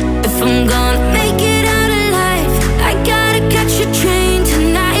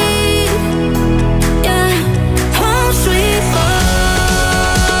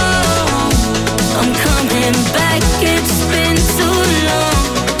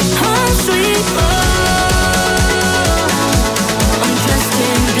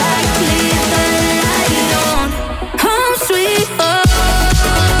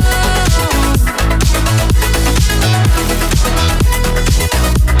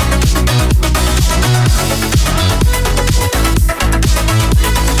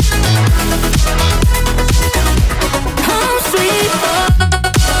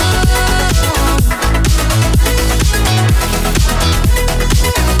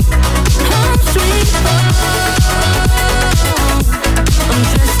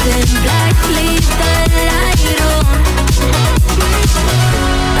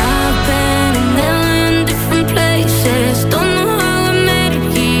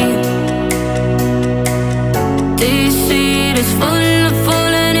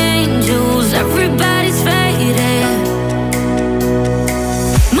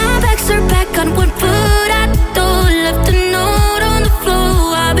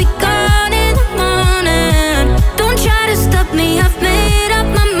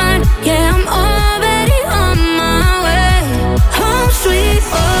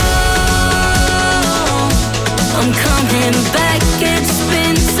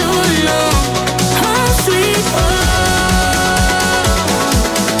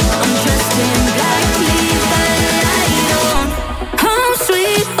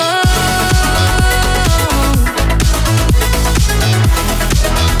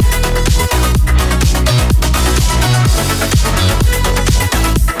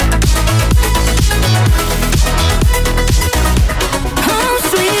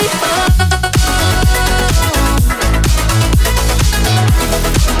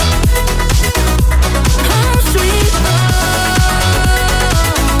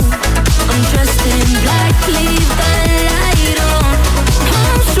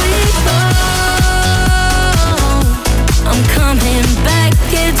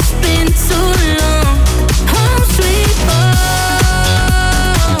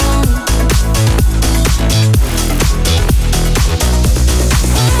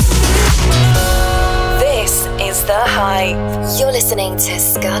hype. You're listening to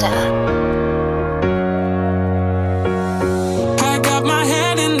Scudder. I got my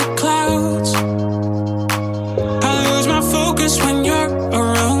head in the clouds. I lose my focus when you're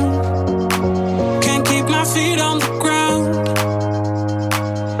around. Can't keep my feet on the ground.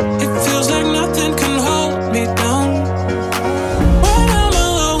 It feels like nothing can hold me down. When I'm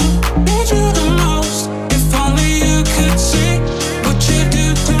alone, need you the most. If only you could see what you do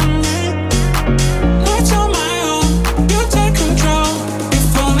to me. Nights on my own, you take control.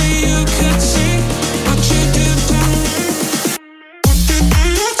 If only you could see what you do to me.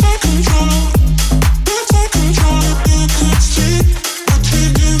 You take control. You take control. You could see what you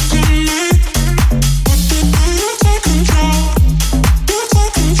do to me. You take control. You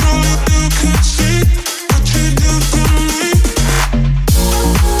take control. You could see what you do to me.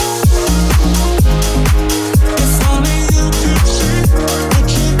 If only you could see what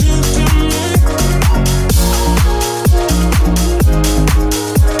you do to me.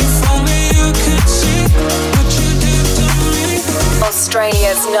 If only you could see what you do to me.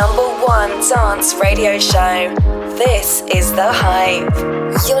 Australia's #1 dance radio show. This is The Hype.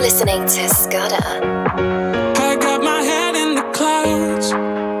 You're listening to Scudder. I got my head in the clouds.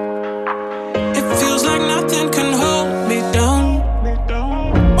 It feels like nothing can hold me down.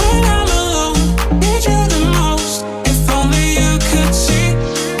 When I'm alone, need you the most. If only you could see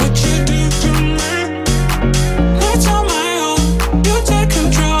what you do to me. Nights on my own, you take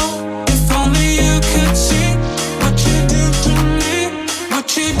control. If only you could see what you do to me. What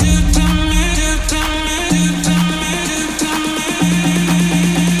you do to me, do to me, do to me, do to me.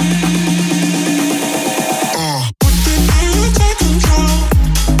 You take control.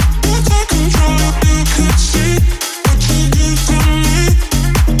 You take control. You could see what you do to me.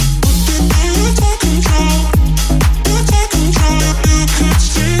 You take control. You take control. You could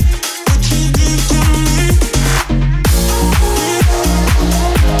see what you do to me.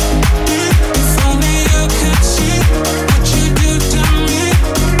 If only you could see what you do to me.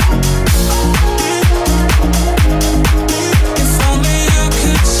 If only you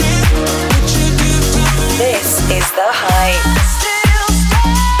could see what you do to me. This is The Hype.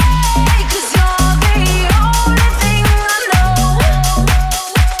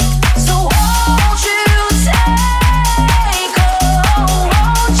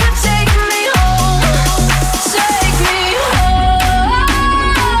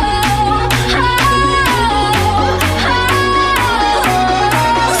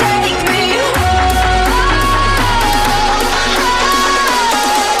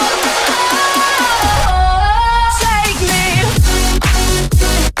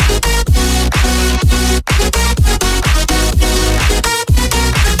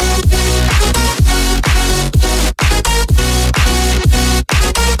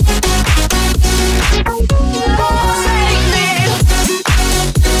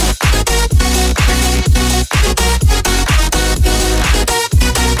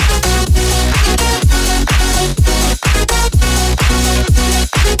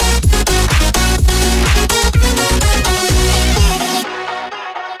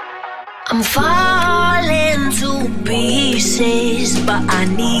 I'm falling to pieces, but I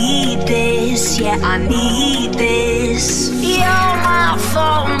need this, yeah, I need this. You're my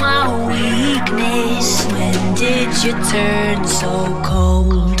fault, my weakness. When did you turn so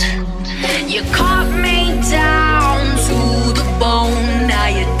cold? You cut me down to the bone, now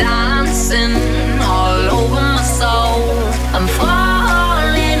you're dancing all over my soul. I'm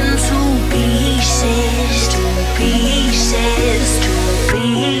falling to pieces, to pieces, to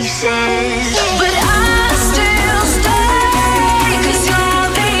pieces. But I still stay, 'cause you're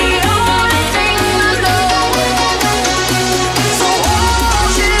the only thing I know. So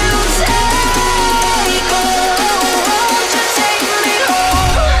won't you take, oh, won't you take me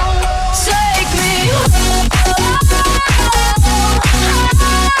home? Take me home.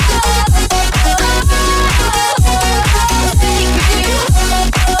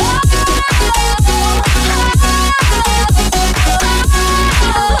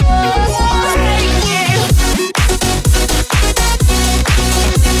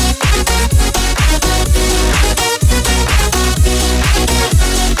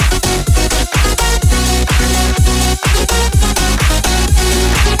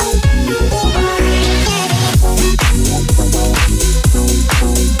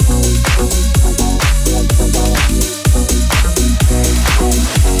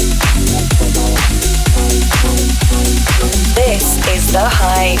 The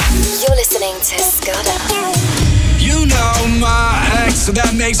Hype. You're listening to Scudder. You know my ex, so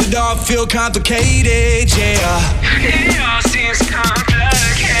that makes it all feel complicated, yeah. It all seems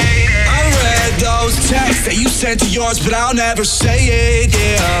complicated. I read those texts that you say said to yours, but I'll never say it,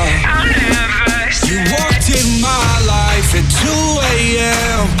 yeah. I'll never say. You walked in my life at 2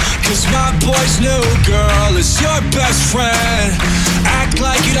 a.m. Cause my boy's new girl is your best friend. Act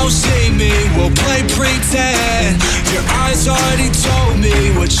like you don't see me, we'll play pretend. Your eyes already told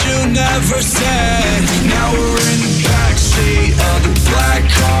me what you never said. Now we're in the backseat of the black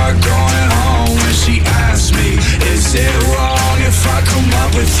car going home. When she asked me, is it wrong if I come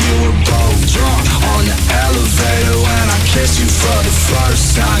up with you? We're both drunk on the elevator when I kissed you for the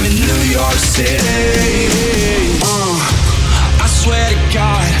first time in New York City. I swear to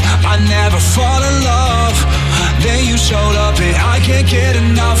God, I never fall in love. Then you showed up and I can't get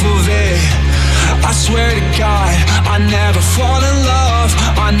enough of it. I swear to God, I never fall in love.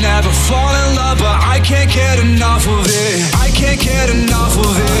 I never fall in love, but I can't get enough of it. I can't get enough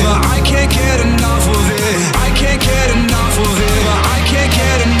of it. But I can't get enough of it. I can't get enough of it. But I can't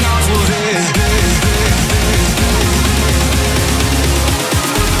get enough of it.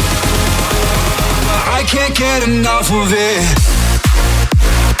 But I can't get enough of it.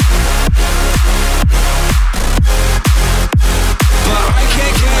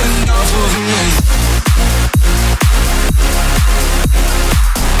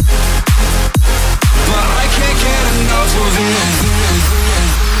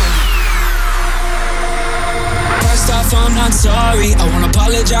 I'm not sorry, I won't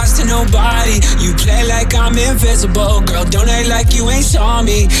apologize to nobody. You play like I'm invisible, girl, don't act like you ain't saw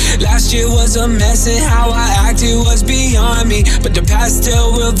me. Last year was a mess and how I acted was beyond me. But the past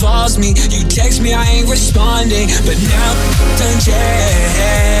still revolves me. You text me, I ain't responding. But now done change,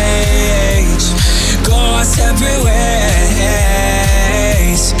 go our separate ways.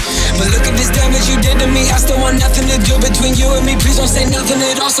 But look at this damage you did to me. I still want nothing to do between you and me. Please don't say nothing,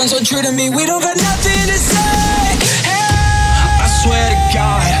 it all sounds so true to me. We don't got nothing to say. I swear to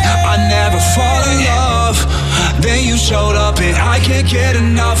God, I never fall in love. Then you showed up and I can't get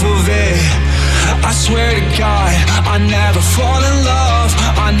enough of it. I swear to God, I never fall in love.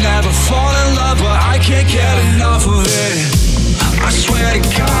 I never fall in love, but I can't get enough of it. I swear to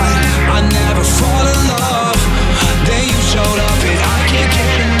God, I never fall in love. Then you showed up and I can't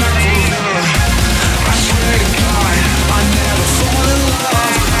get enough of it. I swear to God, I never fall in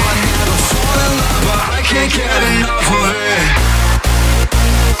love. I never fall in love, but I can't get enough of it.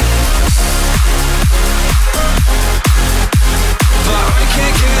 But I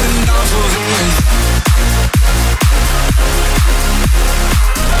can't get enough of it.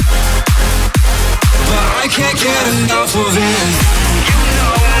 But I can't get enough of it. You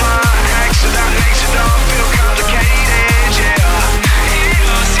know my ex, so that makes it all feel complicated, yeah.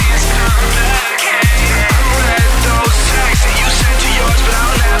 You see it's complicated. I read those texts that you sent to yours, but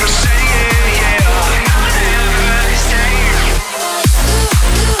I'll never say it, yeah. I'll never say it.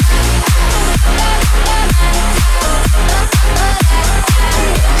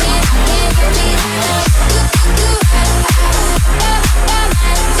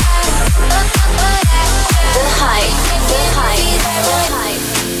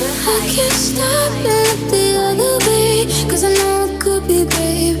 I can't stop and look the other way, 'cause I know it could be,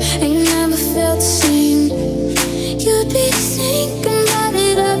 babe, and you never felt the same. You'd be thinking about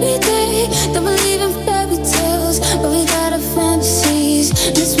it every day. Don't believe in fairy tales, but we got our fantasies.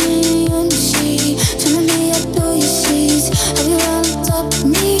 It's me and you and she, trying to be up through your sheets. Have you all on top of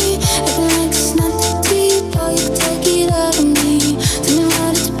me, acting like it's not that deep? Oh, you take it out of me, tell me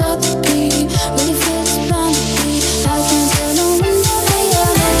what it's about to be. Really feel it's bound to be. I can't tell no one that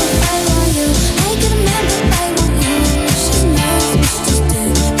I want you. I can remember I want you. She's not what she just did.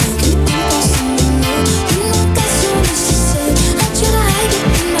 You can think about someone new. You know I got so much to say. I try to hide it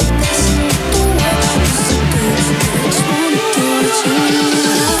in my best. Don't worry, I'm so good. I just wanna do what you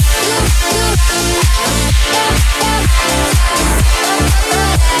need.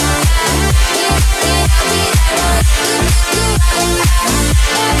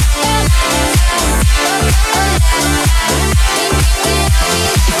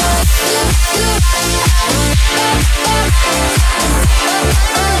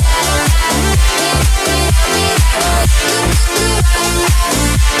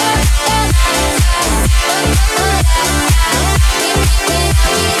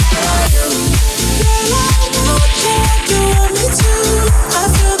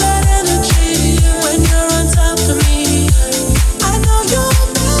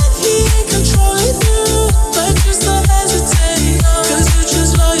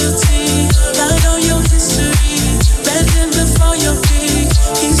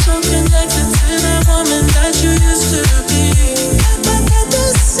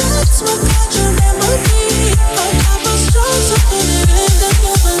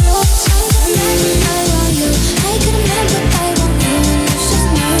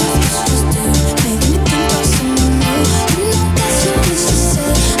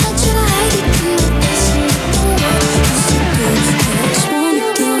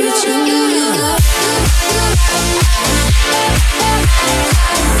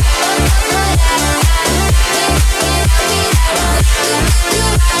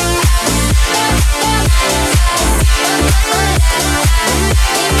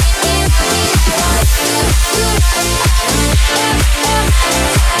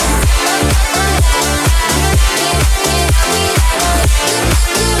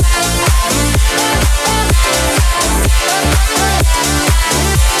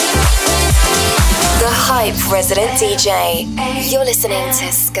 Hype resident DJ. You're listening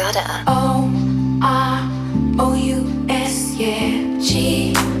to Scudder. O-R-O-U-S, yeah.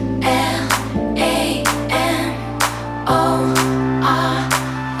 G-L-A-M-O-R-O-U-S.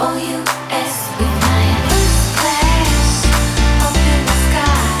 We flying first class up in the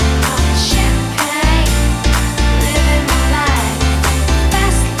sky, popping champagne, living my life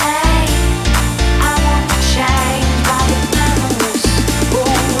fast lane. I wanna change by the glamorous,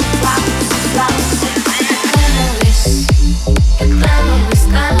 flowers, flowers. The glamorous,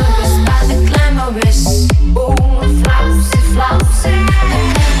 glamorous by the glamorous, flowers, flowers.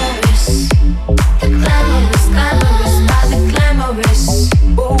 The glamorous, glamorous by the glamorous,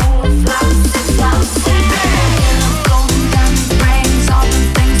 flowers, flowers. Golden diamond rings, all the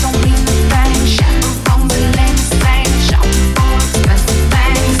things don't mean a thing. Chaperones and ladies sing, shopping for expensive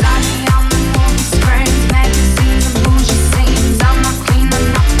things. I be on the movie screens, magazines and bougie scenes. I'm not queen, I'm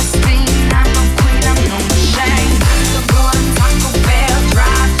not pristine. I'm no queen, I'm no shame. The boy Taco Bell,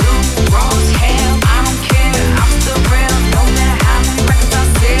 drive through, rose hell. I don't care, I'm still real. No matter how many records I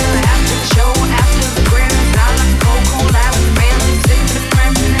sell, after the show, after the Grammys, I like to go cold out with family, sipping and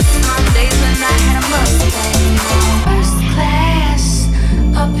reminiscing on days when I had a Mustang. First class,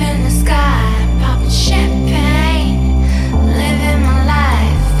 up in the sky, popping champagne, living my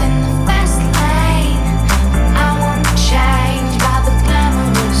life in the fast lane. I want to change by the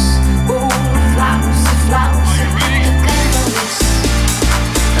glamorous, flowers, flowers. The glamorous,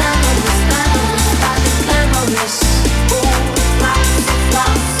 glamorous, glamorous by the glamorous, flowers,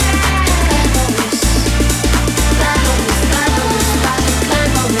 flowers. Glamorous, glamorous, glamorous by the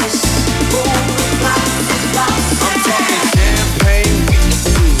glamorous, flowers, flowers. I'm talking champagne,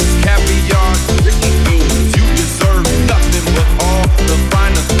 witnesses, caviar, drinking beans. You deserve nothing but all the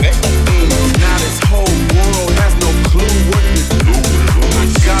finer things. Now this whole world has no clue what to do. I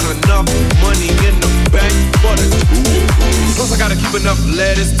got enough money in the bank for the two. Plus I gotta keep enough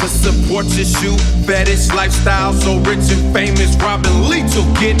lettuce to support your shoe fetish lifestyle. So rich and famous, Robin Leach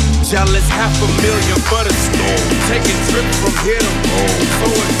will get jealous. $500,000 for the store. Taking trips from here to home. So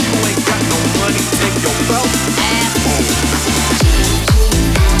if you ain't got no money, take your belt at home.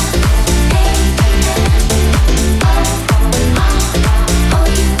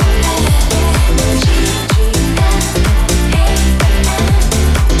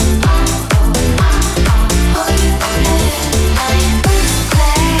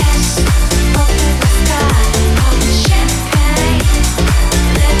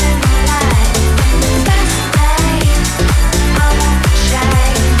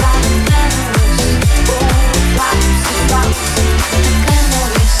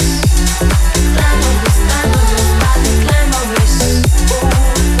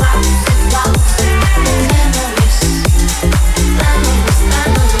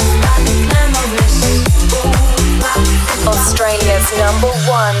 Australia's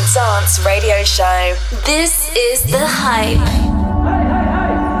 #1 dance radio show. This is The Hype.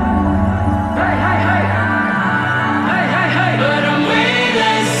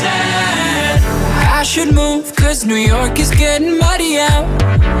 I should move, cause New York is getting muddy out.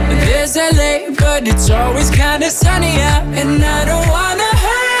 There's LA, but it's always kinda sunny out. And I don't wanna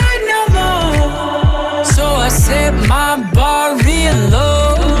hurt no more, so I set my bar real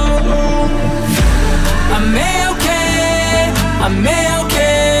low. I'm A-okay, I'm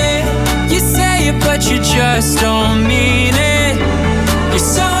A-okay. You say it, but you just don't mean it. You're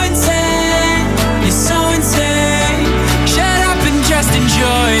so insane, you're so insane. Shut up and just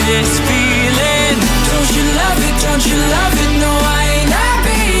enjoy this feeling. Don't you love it, don't you love it? No, I ain't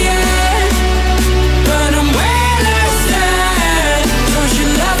happy yet, but I'm way less sad. Don't you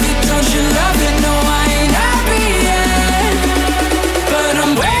love it, don't you love it? No, I ain't happy yet, but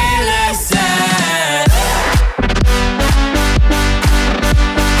I'm way less sad.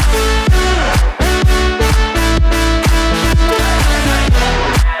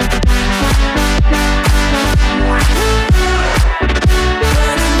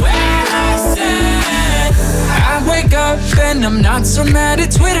 And I'm not so mad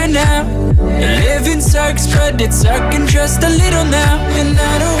at Twitter now. Living sucks, but it's sucking just a little now. And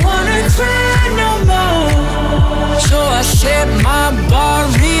I don't wanna cry no more, so I set my bar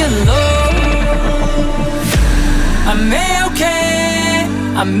real low. I'm A-okay,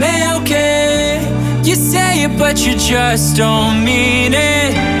 I'm A-okay. You say it, but you just don't mean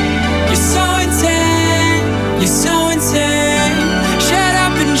it. You're so insane, you're so insane. Shut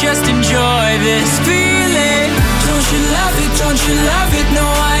up and just enjoy this feeling. Don't you love it, don't you love it? No,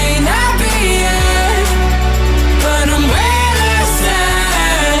 I ain't happy yet, but I'm way less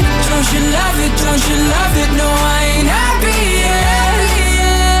sad. Don't you love it, don't you love it? No, I ain't happy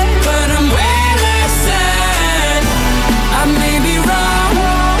yet, but I'm way less sad.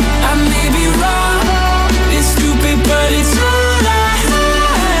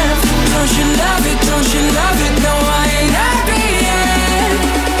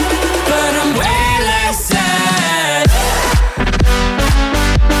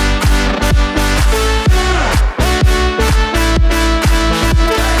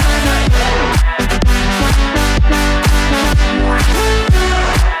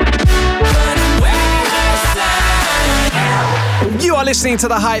 listening to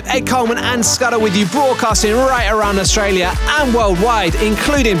The Hype. Ed Coleman and Scudder with you, broadcasting right around Australia and worldwide,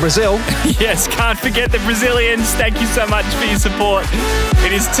 including Brazil. Yes, can't forget the Brazilians. Thank you so much for your support.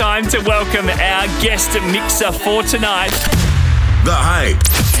 It is time to welcome our guest mixer for tonight. The Hype.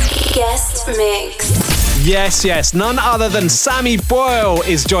 Guest mix. Yes, none other than Sammy Boyle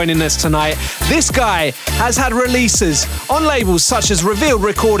is joining us tonight. This guy has had releases on labels such as Revealed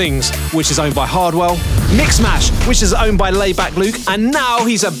Recordings, which is owned by Hardwell, Mixmash, which is owned by Layback Luke, and now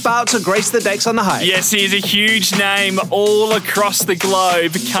he's about to grace the decks on The Hype. Yes, he is a huge name all across the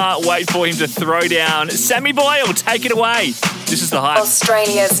globe. Can't wait for him to throw down. Sammy Boyle, take it away. This is The Hype.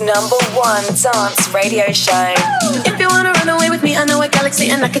 Australia's #1 dance radio show. If you wanna run away with me, I know a galaxy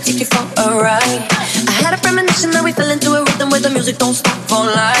and I can take you for a ride. I had a premonition that we fell into a rhythm where the music don't stop for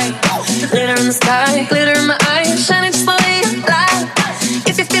life. Glitter in the sky, glitter in my eyes, shining just for you light.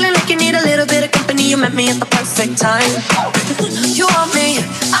 If you're feeling like you need a little bit of company, you met me at the perfect time. You want me,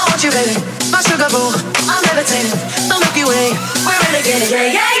 I want you, baby. My sugar boo, I'm levitating. The Milky Way, we're renegading.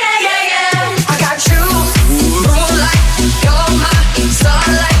 Yeah. I got you, moonlight, you're my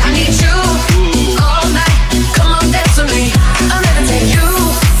starlight. I need you all night. Come on, dance with me. I'm levitating. You,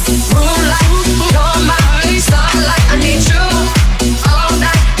 moonlight, you're my starlight. I need you all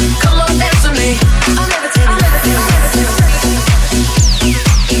night. Come on, dance with me. I'm levitating.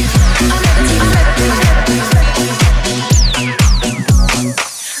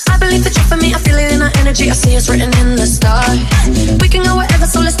 I believe that you're for me. I feel it in our energy. I see it's written in the stars. We can go wherever,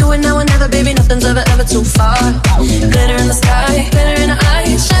 so let's do it now or never, baby. Nothing's ever too far. Glitter in the sky, glitter in the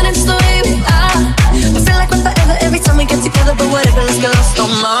eyes, shining just the way we are. I feel like we're forever every time we get together, but whatever, let's get lost on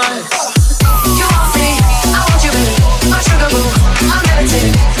Mars. You want me, I want you, baby. My sugar boo, I'm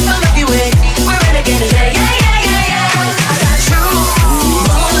levitating. The Milky Way, we're renegading. Yeah. I got you,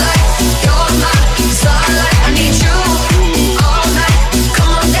 moonlight, you're my starlight. I need you all night.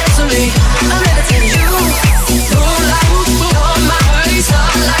 Come on, dance with me. I'm levitating. You, moonlight, you're my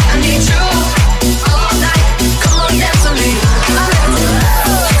starlight. I need you all night. Come on, dance with me. I'm levitating.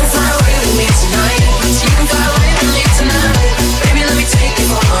 You can fly away with me tonight. You can fly away with me tonight. Baby, let me take you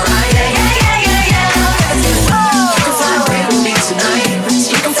for a ride. Yeah. I'm levitating. You can fly away with me tonight.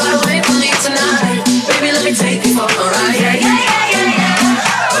 You can fly away with me tonight. Baby, let me take you for a ride. Yeah.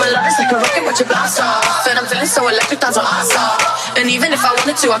 My love is like a rocket, watch it blast off. And I'm feeling so electric, that's what I saw. And even if I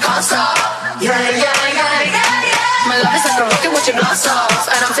wanted to, I can't stop. Yeah. My love is like a rocket, watch it blast off.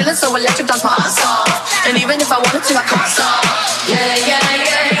 And I'm feeling so electric, that's my ass off. And even if I wanted to, I can't stop. Yeah.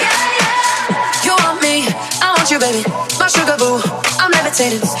 You want me, I want you, baby. My sugar boo, I'm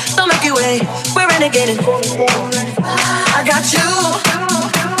levitating. The Milky Way, we're renegading. I got you,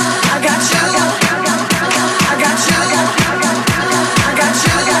 I got you, I got you, I got you, I got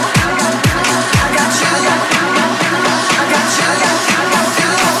you, I got you.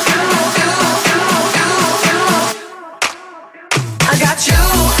 I got you,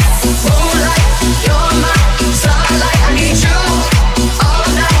 moonlight, you're my starlight. I need you all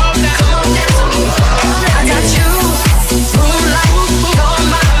night. Come on, dance with me. I got you, moonlight, you're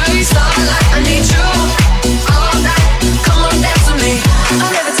my starlight. I need you all night. Come on, dance with me. I'm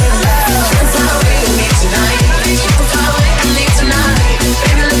levitating. You can fly away with me tonight. You can fly away with me tonight.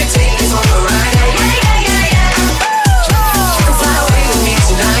 Baby, let me take you for a ride. Yeah. You can fly away with me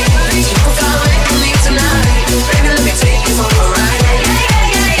tonight. You can fly away with me tonight. Baby, let me take you for a ride.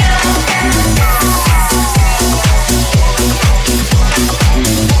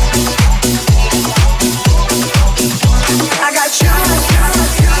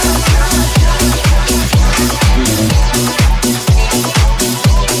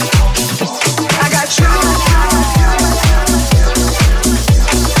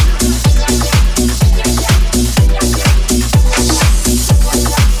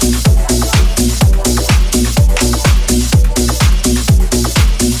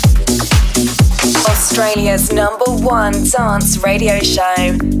 Australia's #1 dance radio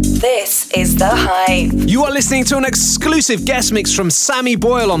show. This is The Hype. You are listening to an exclusive guest mix from Sammy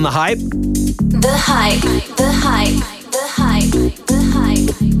Boyle on The Hype. The Hype. The Hype. The Hype. The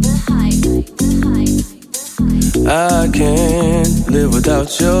Hype. The Hype. The Hype. I can't live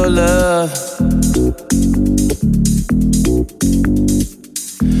without your love.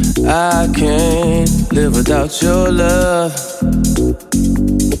 I can't live without your love.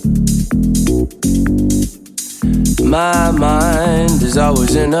 My mind is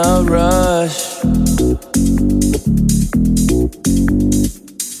always in a rush.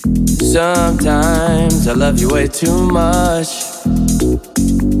 Sometimes I love you way too much.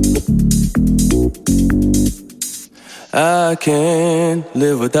 I can't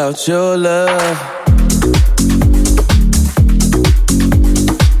live without your love.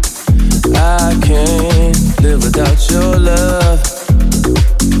 I can't live without your love.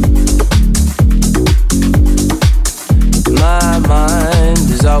 My mind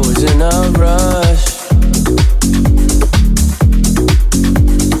is always in a rush.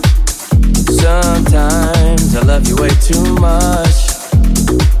 Sometimes I love you way too much.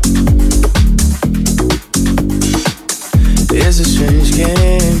 It's a strange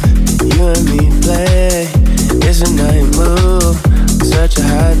game you and me play. It's a night move, such a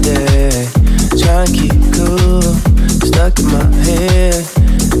hot day. Try and keep cool, stuck in my head.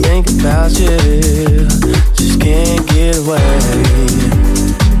 Think about you, just can't get away.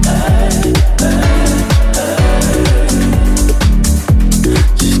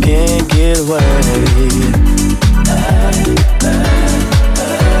 Just can't get away.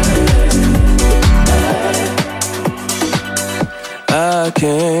 I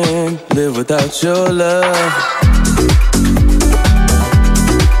can't live without your love.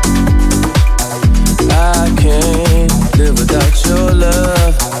 I can't live without your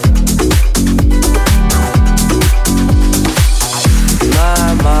love.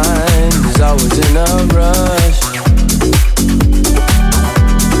 My mind is always in a rush.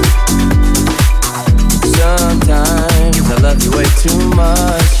 Sometimes I love you way too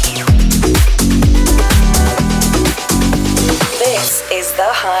much. This is The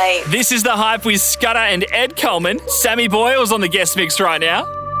Hype. This is The Hype with Scudder and Ed Coleman. Sammy Boyle's on the guest mix right now.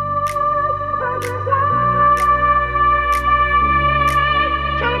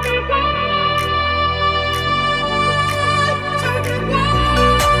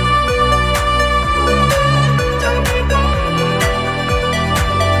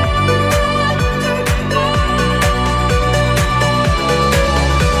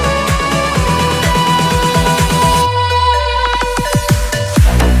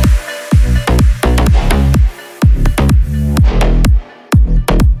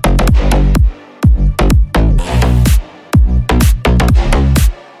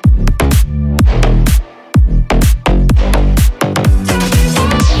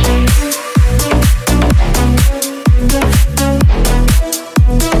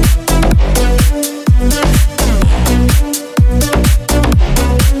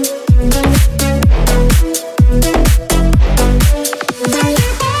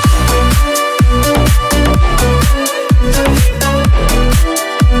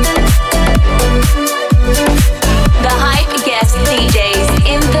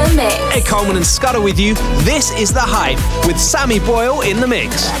 And Scudder with you. This is The Hype with Sammy Boyle in the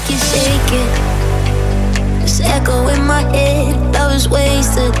mix. I can shake it. This echo in my head. Love is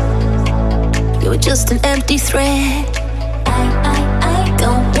wasted. You were just an empty thread. I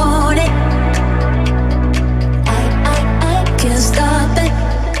don't want it. I can't stop it.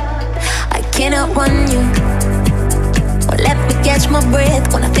 I cannot run you. Or let me catch my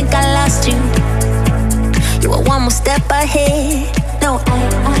breath when I think I lost you. You were one more step ahead. No, I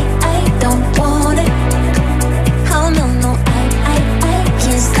don't want it. Oh no, no, I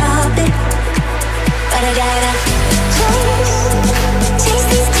can't stop it. But I gotta chase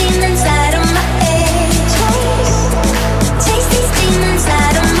these demons out of my head. Chase these demons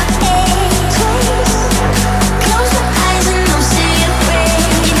out of my head. Close my eyes and don't say a prayer.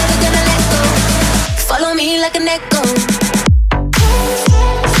 You're never gonna let go. Follow me like an echo.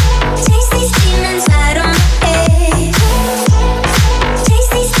 Chase these demons out of my head. Chase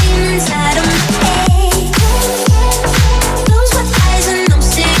these demons out of my head.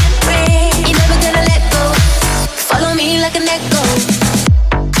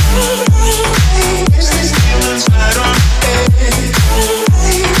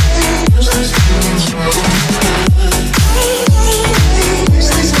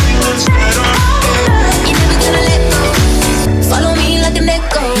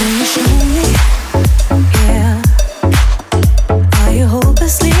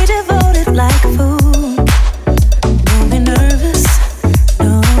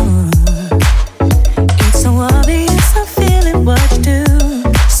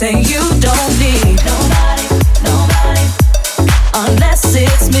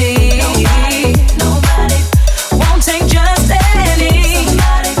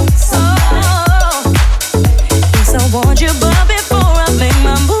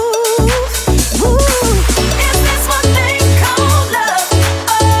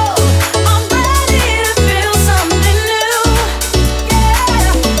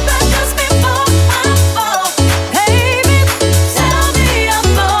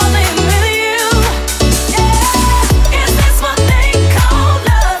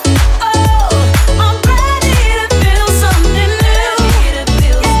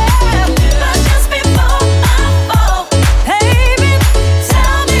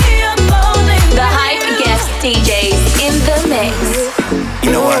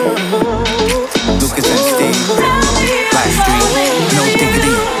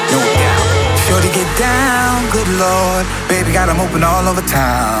 good. Baby got 'em open all over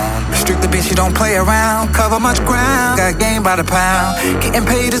town. Strictly bitch, you don't play around. Cover much ground, got game by the pound. Getting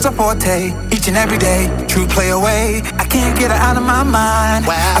paid is a forte, each and every day. True play away, I can't get her out of my mind.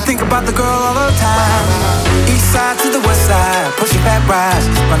 I think about the girl all the time. East side to the west side, pushing back rise,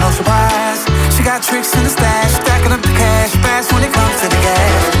 but no surprise. She got tricks in the stash, stacking up the cash, fast when it comes to the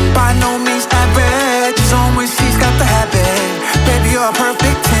gas. By no means average, she's on when she's got the habit. Baby, you're a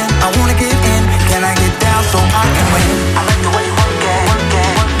perfect 10, I wanna get in. Can I get down so I can win? I like the way you work it, work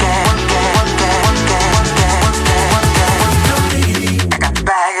it, work it, work it, work it, work it, work it, work it, work it. I got to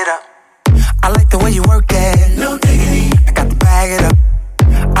bag it up. I like the way you work it. No diggity. I got to bag it up.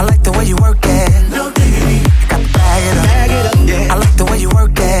 I like the way you work it. No diggity. I got to bag it up. Bag it up, yeah. I like the way you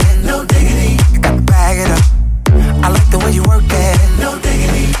work it. No diggity. I got to bag it up. I like the way you work it. No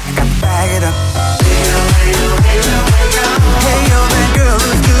diggity. I got to bag it up. Hey yo, hey yo, hey yo, hey yo. Hey yo, that girl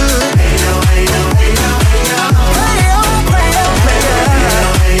looks good. Hey yo, hey yo, hey yo, hey yo. Hey yo, play yo, play yo.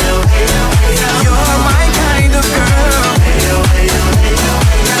 Hey yo, hey yo, hey yo. You're my kind of girl. Hey yo, hey yo, hey yo,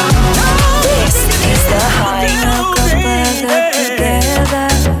 hey yo. This is the Hype. Together,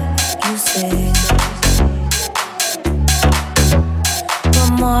 you say.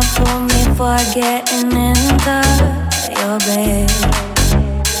 One more for me for getting into your bed.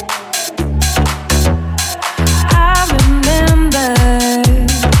 I remember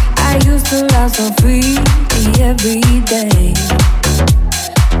I used to love so free every day.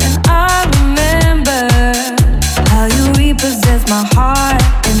 And I remember how you repossessed my heart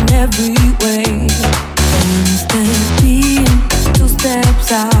in every way. Instead of being 2 steps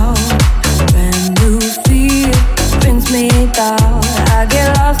out, brand new fear brings me down. I get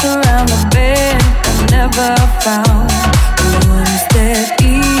lost around the bed, I'm never found. One step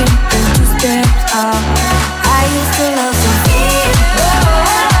in, then 2 steps out. I used to love some fear.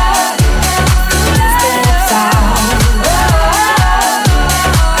 2 steps out.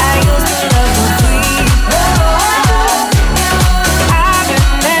 I used to love some free. I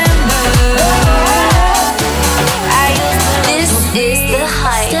remember. This is the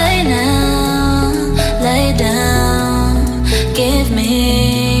Hype. Stay down, lay down, give me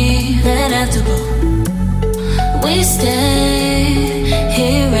that afterglow. We stay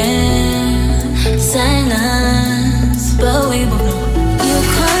here in silence, but we both know you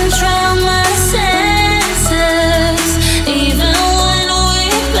control my senses, even when we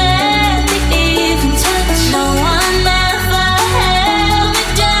barely even touch. No one ever held me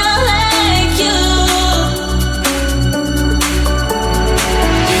down like you.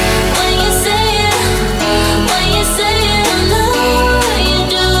 When you say it, I know you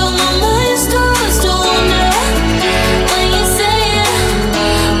do. My mind starts to wander. When you say it,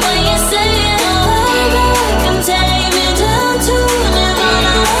 all I can take me down to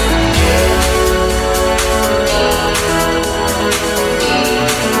Nirvana.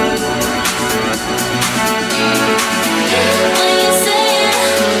 When you say it,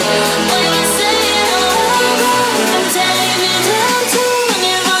 all I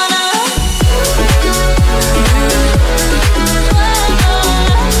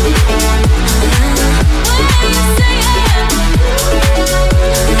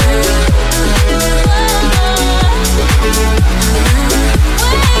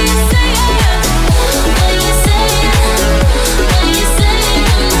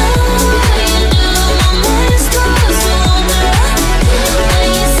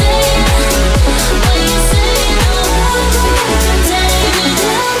can take me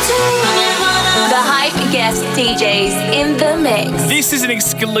down to Nirvana. The Hype guest DJs in the mix. This is an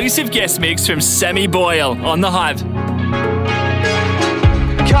exclusive guest mix from Sammy Boyle on The Hype.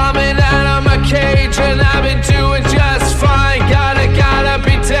 Coming out of my cage and I've been doing just fine. Gotta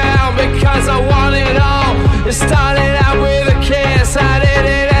be down because I want it all. It started out with a kiss, I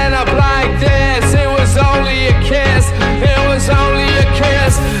didn't end up like this. It was only a kiss, it was only a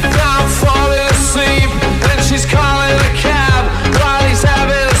kiss. Now I'm falling asleep and she's calling a cab while he's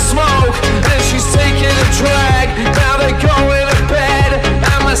having a smoke and she's taking a drag. Now they're going to bed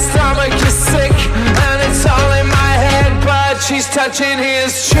and my stomach is sick and it's all in my head, but she's touching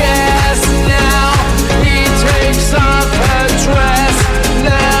his chest now. He takes off her dress.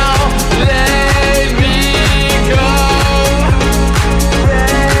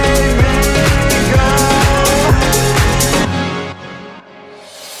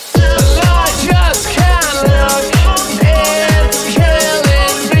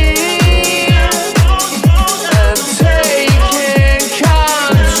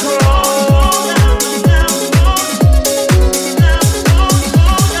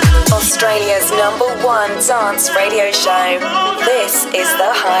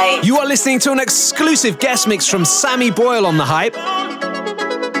 You are listening to an exclusive guest mix from Sammy Boyle on The Hype.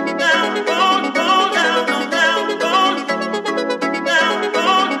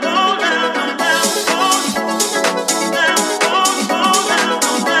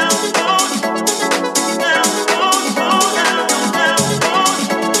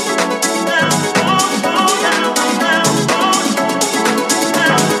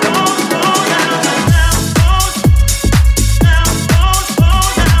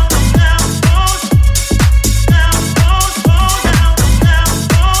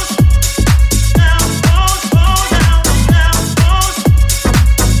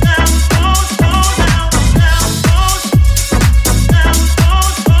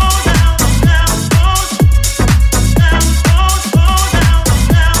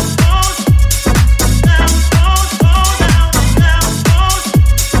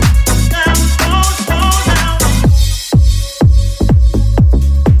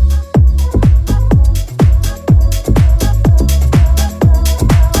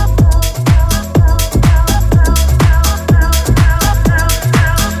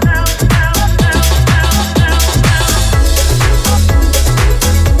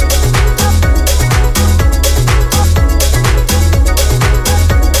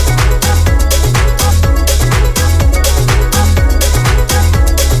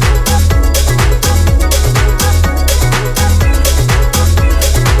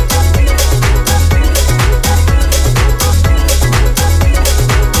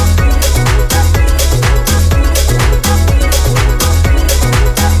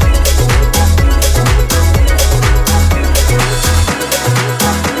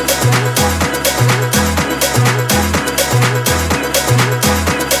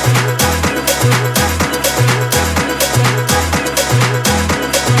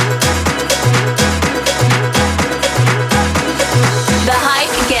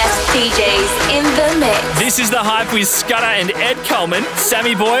 This is The Hype with Scudder and Ed Coleman.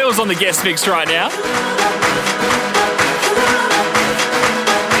 Sammy Boyle's on the guest mix right now.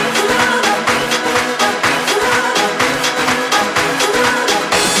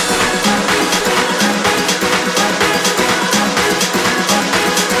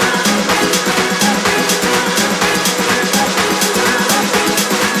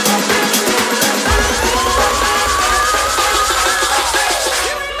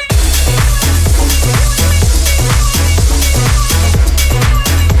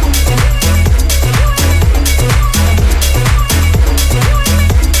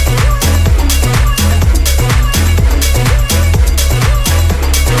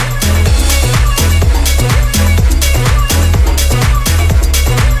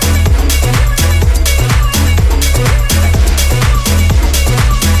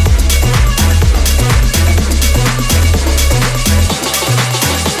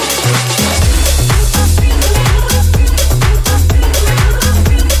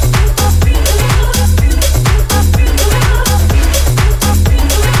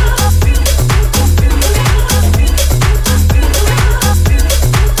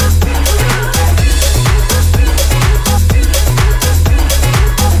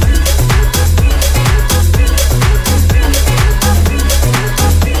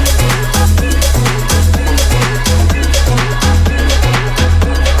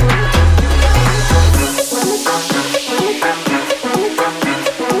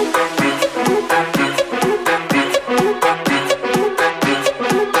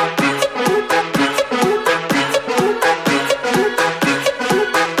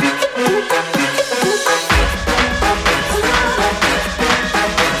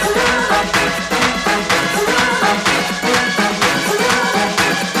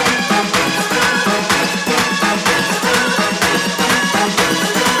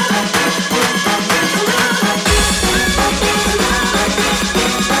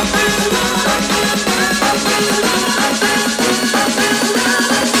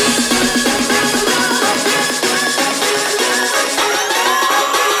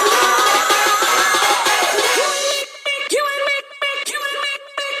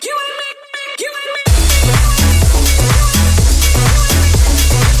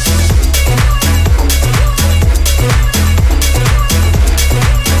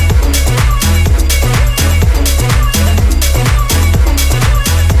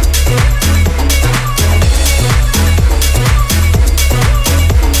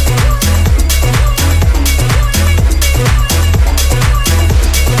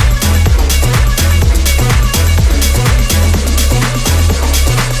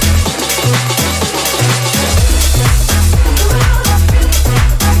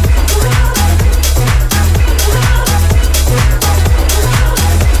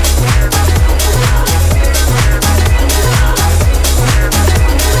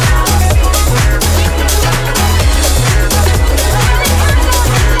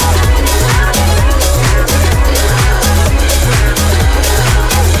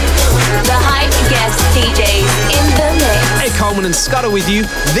 Coleman and Scudder with you.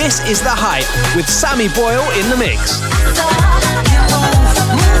 This is The Hype with Sammy Boyle in the mix.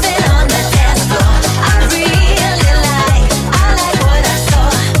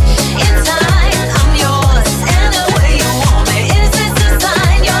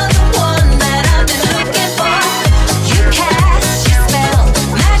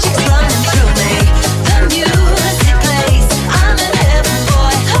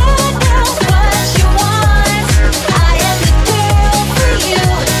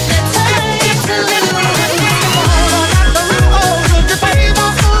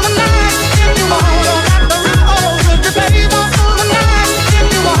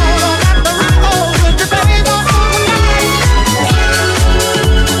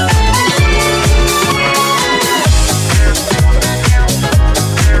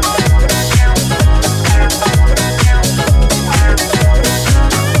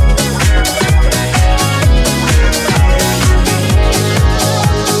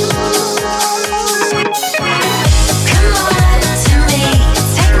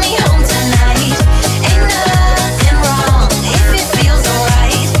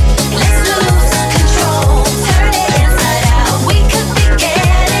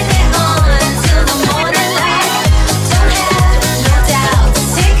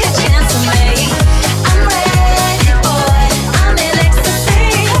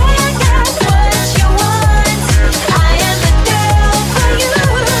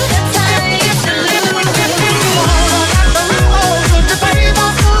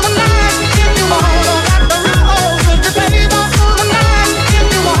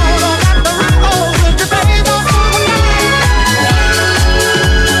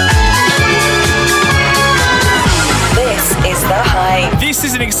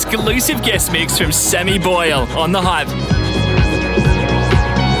 Exclusive guest mix from Sammy Boyle on The Hype.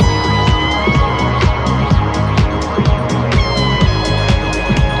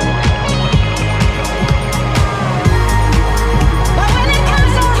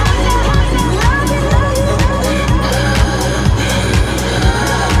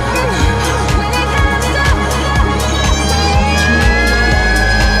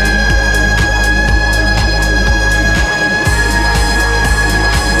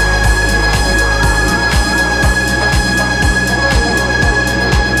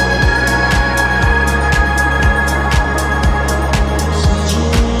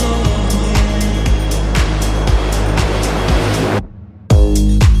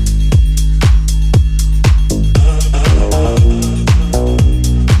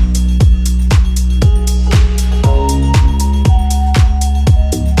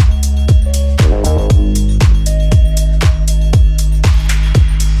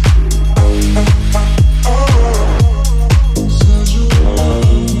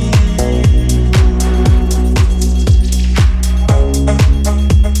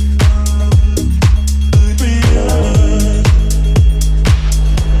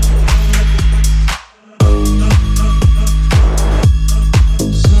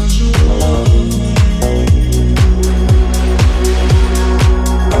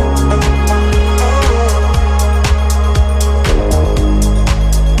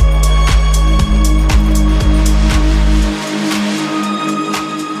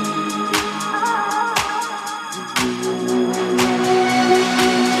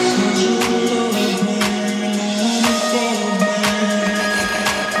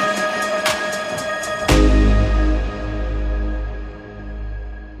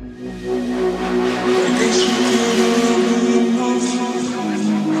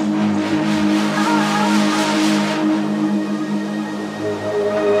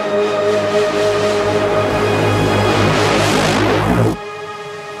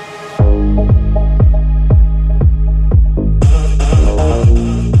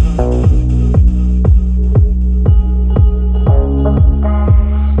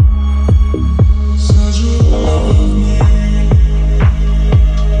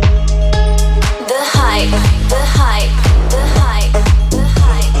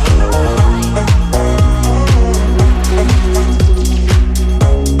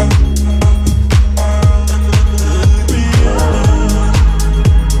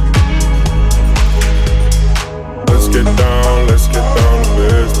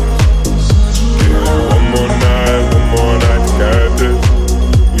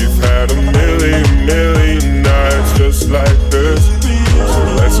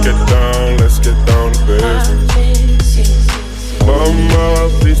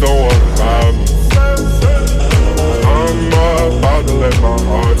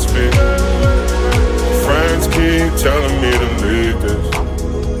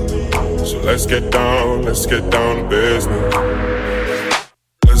 let's get down to business.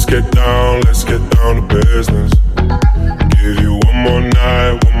 Let's get down to business. Give you one more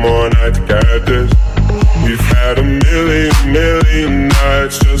night to get this. We've had a million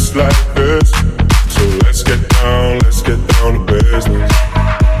nights just like this. So let's get down to business.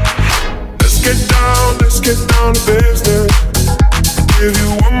 Let's get down to business. Give you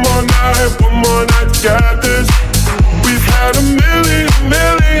one more night to get this. We've had a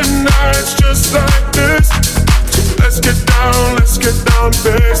million nights just like this. So let's get down to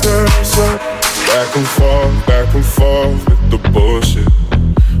business. Back and forth with the bullshit.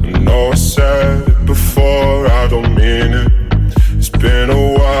 I know I said it before, I don't mean it. It's been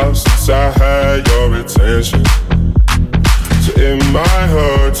a while since I had your attention, so it might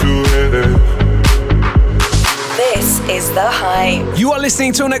hurt to hit it. This is The Hype. You are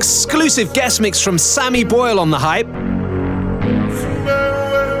listening to an exclusive guest mix from Sammy Boyle on The Hype.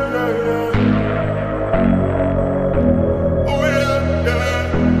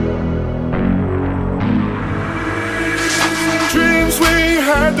 Dreams we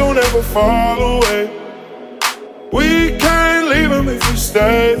had don't ever fall away. We can't leave them if we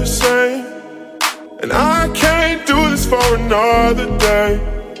stay the same. And I can't do this for another day.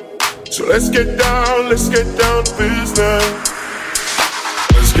 So let's get down to business.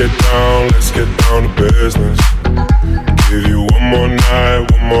 Let's get down to business. Give you one more night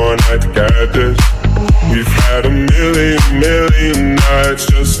to get this. We've had a million nights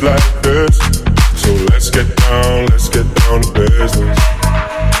just like this. So let's get down to business.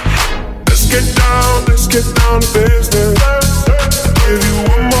 Let's get down to business. Give you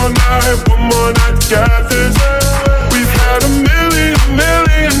one more night to get this. We've had a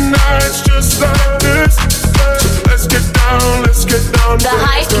million nights just like this. So let's get down to The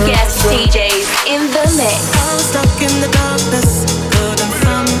Hype business. guest DJs in the mix. I was stuck in the darkness, couldn't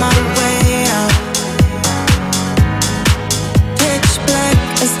find my way out. Pitch black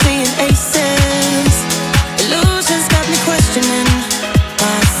and seeing aces. Illusions got me questioning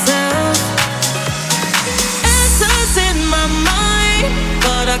myself. Answers in my mind,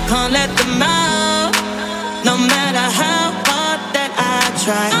 but I can't let them out. No matter how hard that I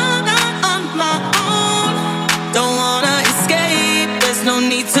try, I'm not on my own. Don't wanna escape, there's no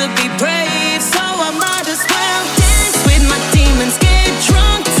need to be brave. So I might as well dance with my demons. Get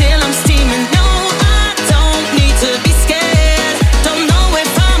drunk till I'm steaming. No, I don't need to be scared. Don't know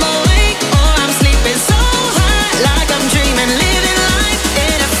if I'm awake or I'm sleeping so high, like I'm dreaming. Living life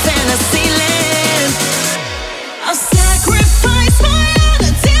in a fantasy land. I'll sacrifice my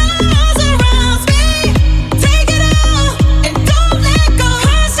honor till all surrounds me. Take it all and don't let go.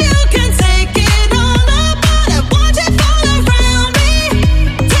 'Cause you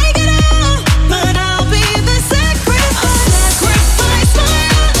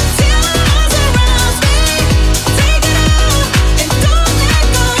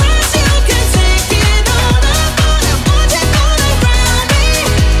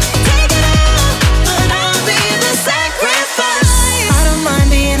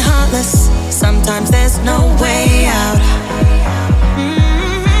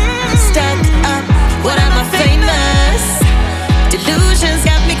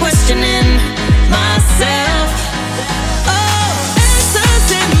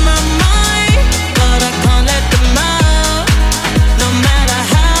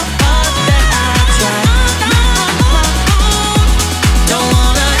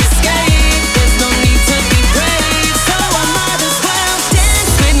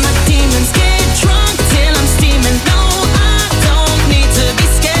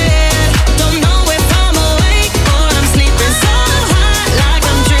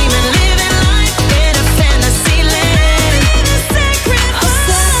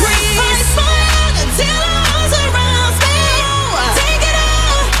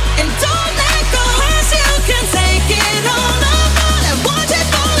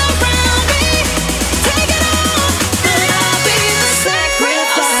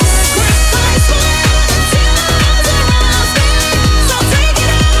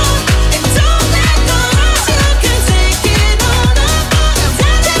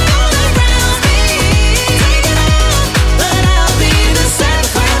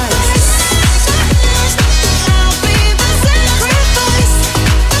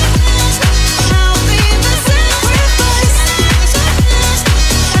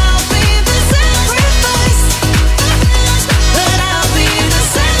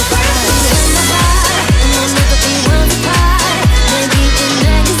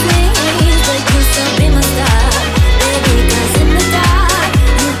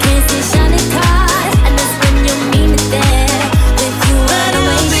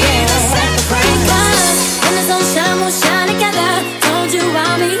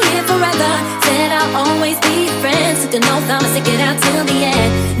stick it out till the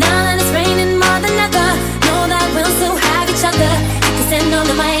end. Now that it's raining more than ever, know that we'll still have each other. You can stand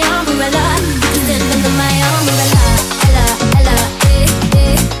under my umbrella. You can stand under my umbrella. Ella, Ella,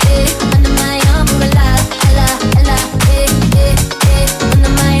 under my umbrella. Ella, Ella,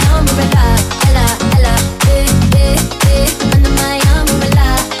 under my umbrella. Ella, Ella, under my umbrella.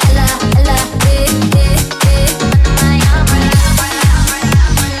 Ella, Ella, under my umbrella.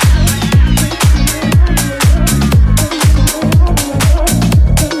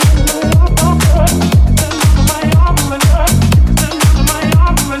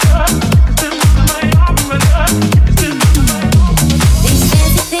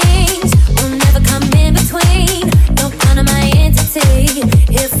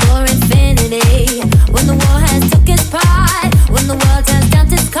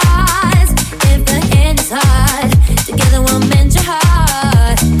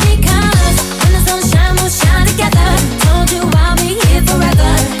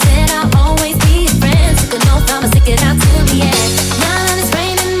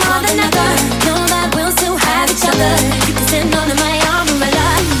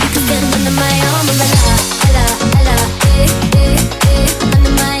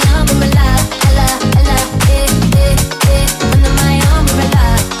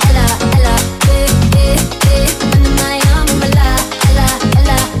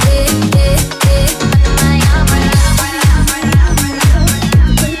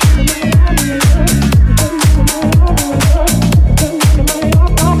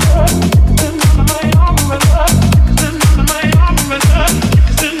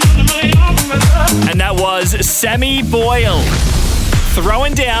 Sammy Boyle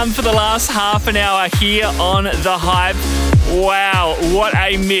throwing down for the last half an hour here on The Hype. Wow, what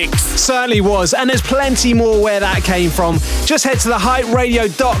a mix. Certainly was, and there's plenty more where that came from. Just head to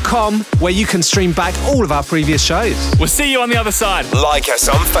thehyperadio.com where you can stream back all of our previous shows. We'll see you on the other side. Like us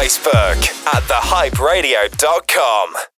on Facebook at thehyperadio.com.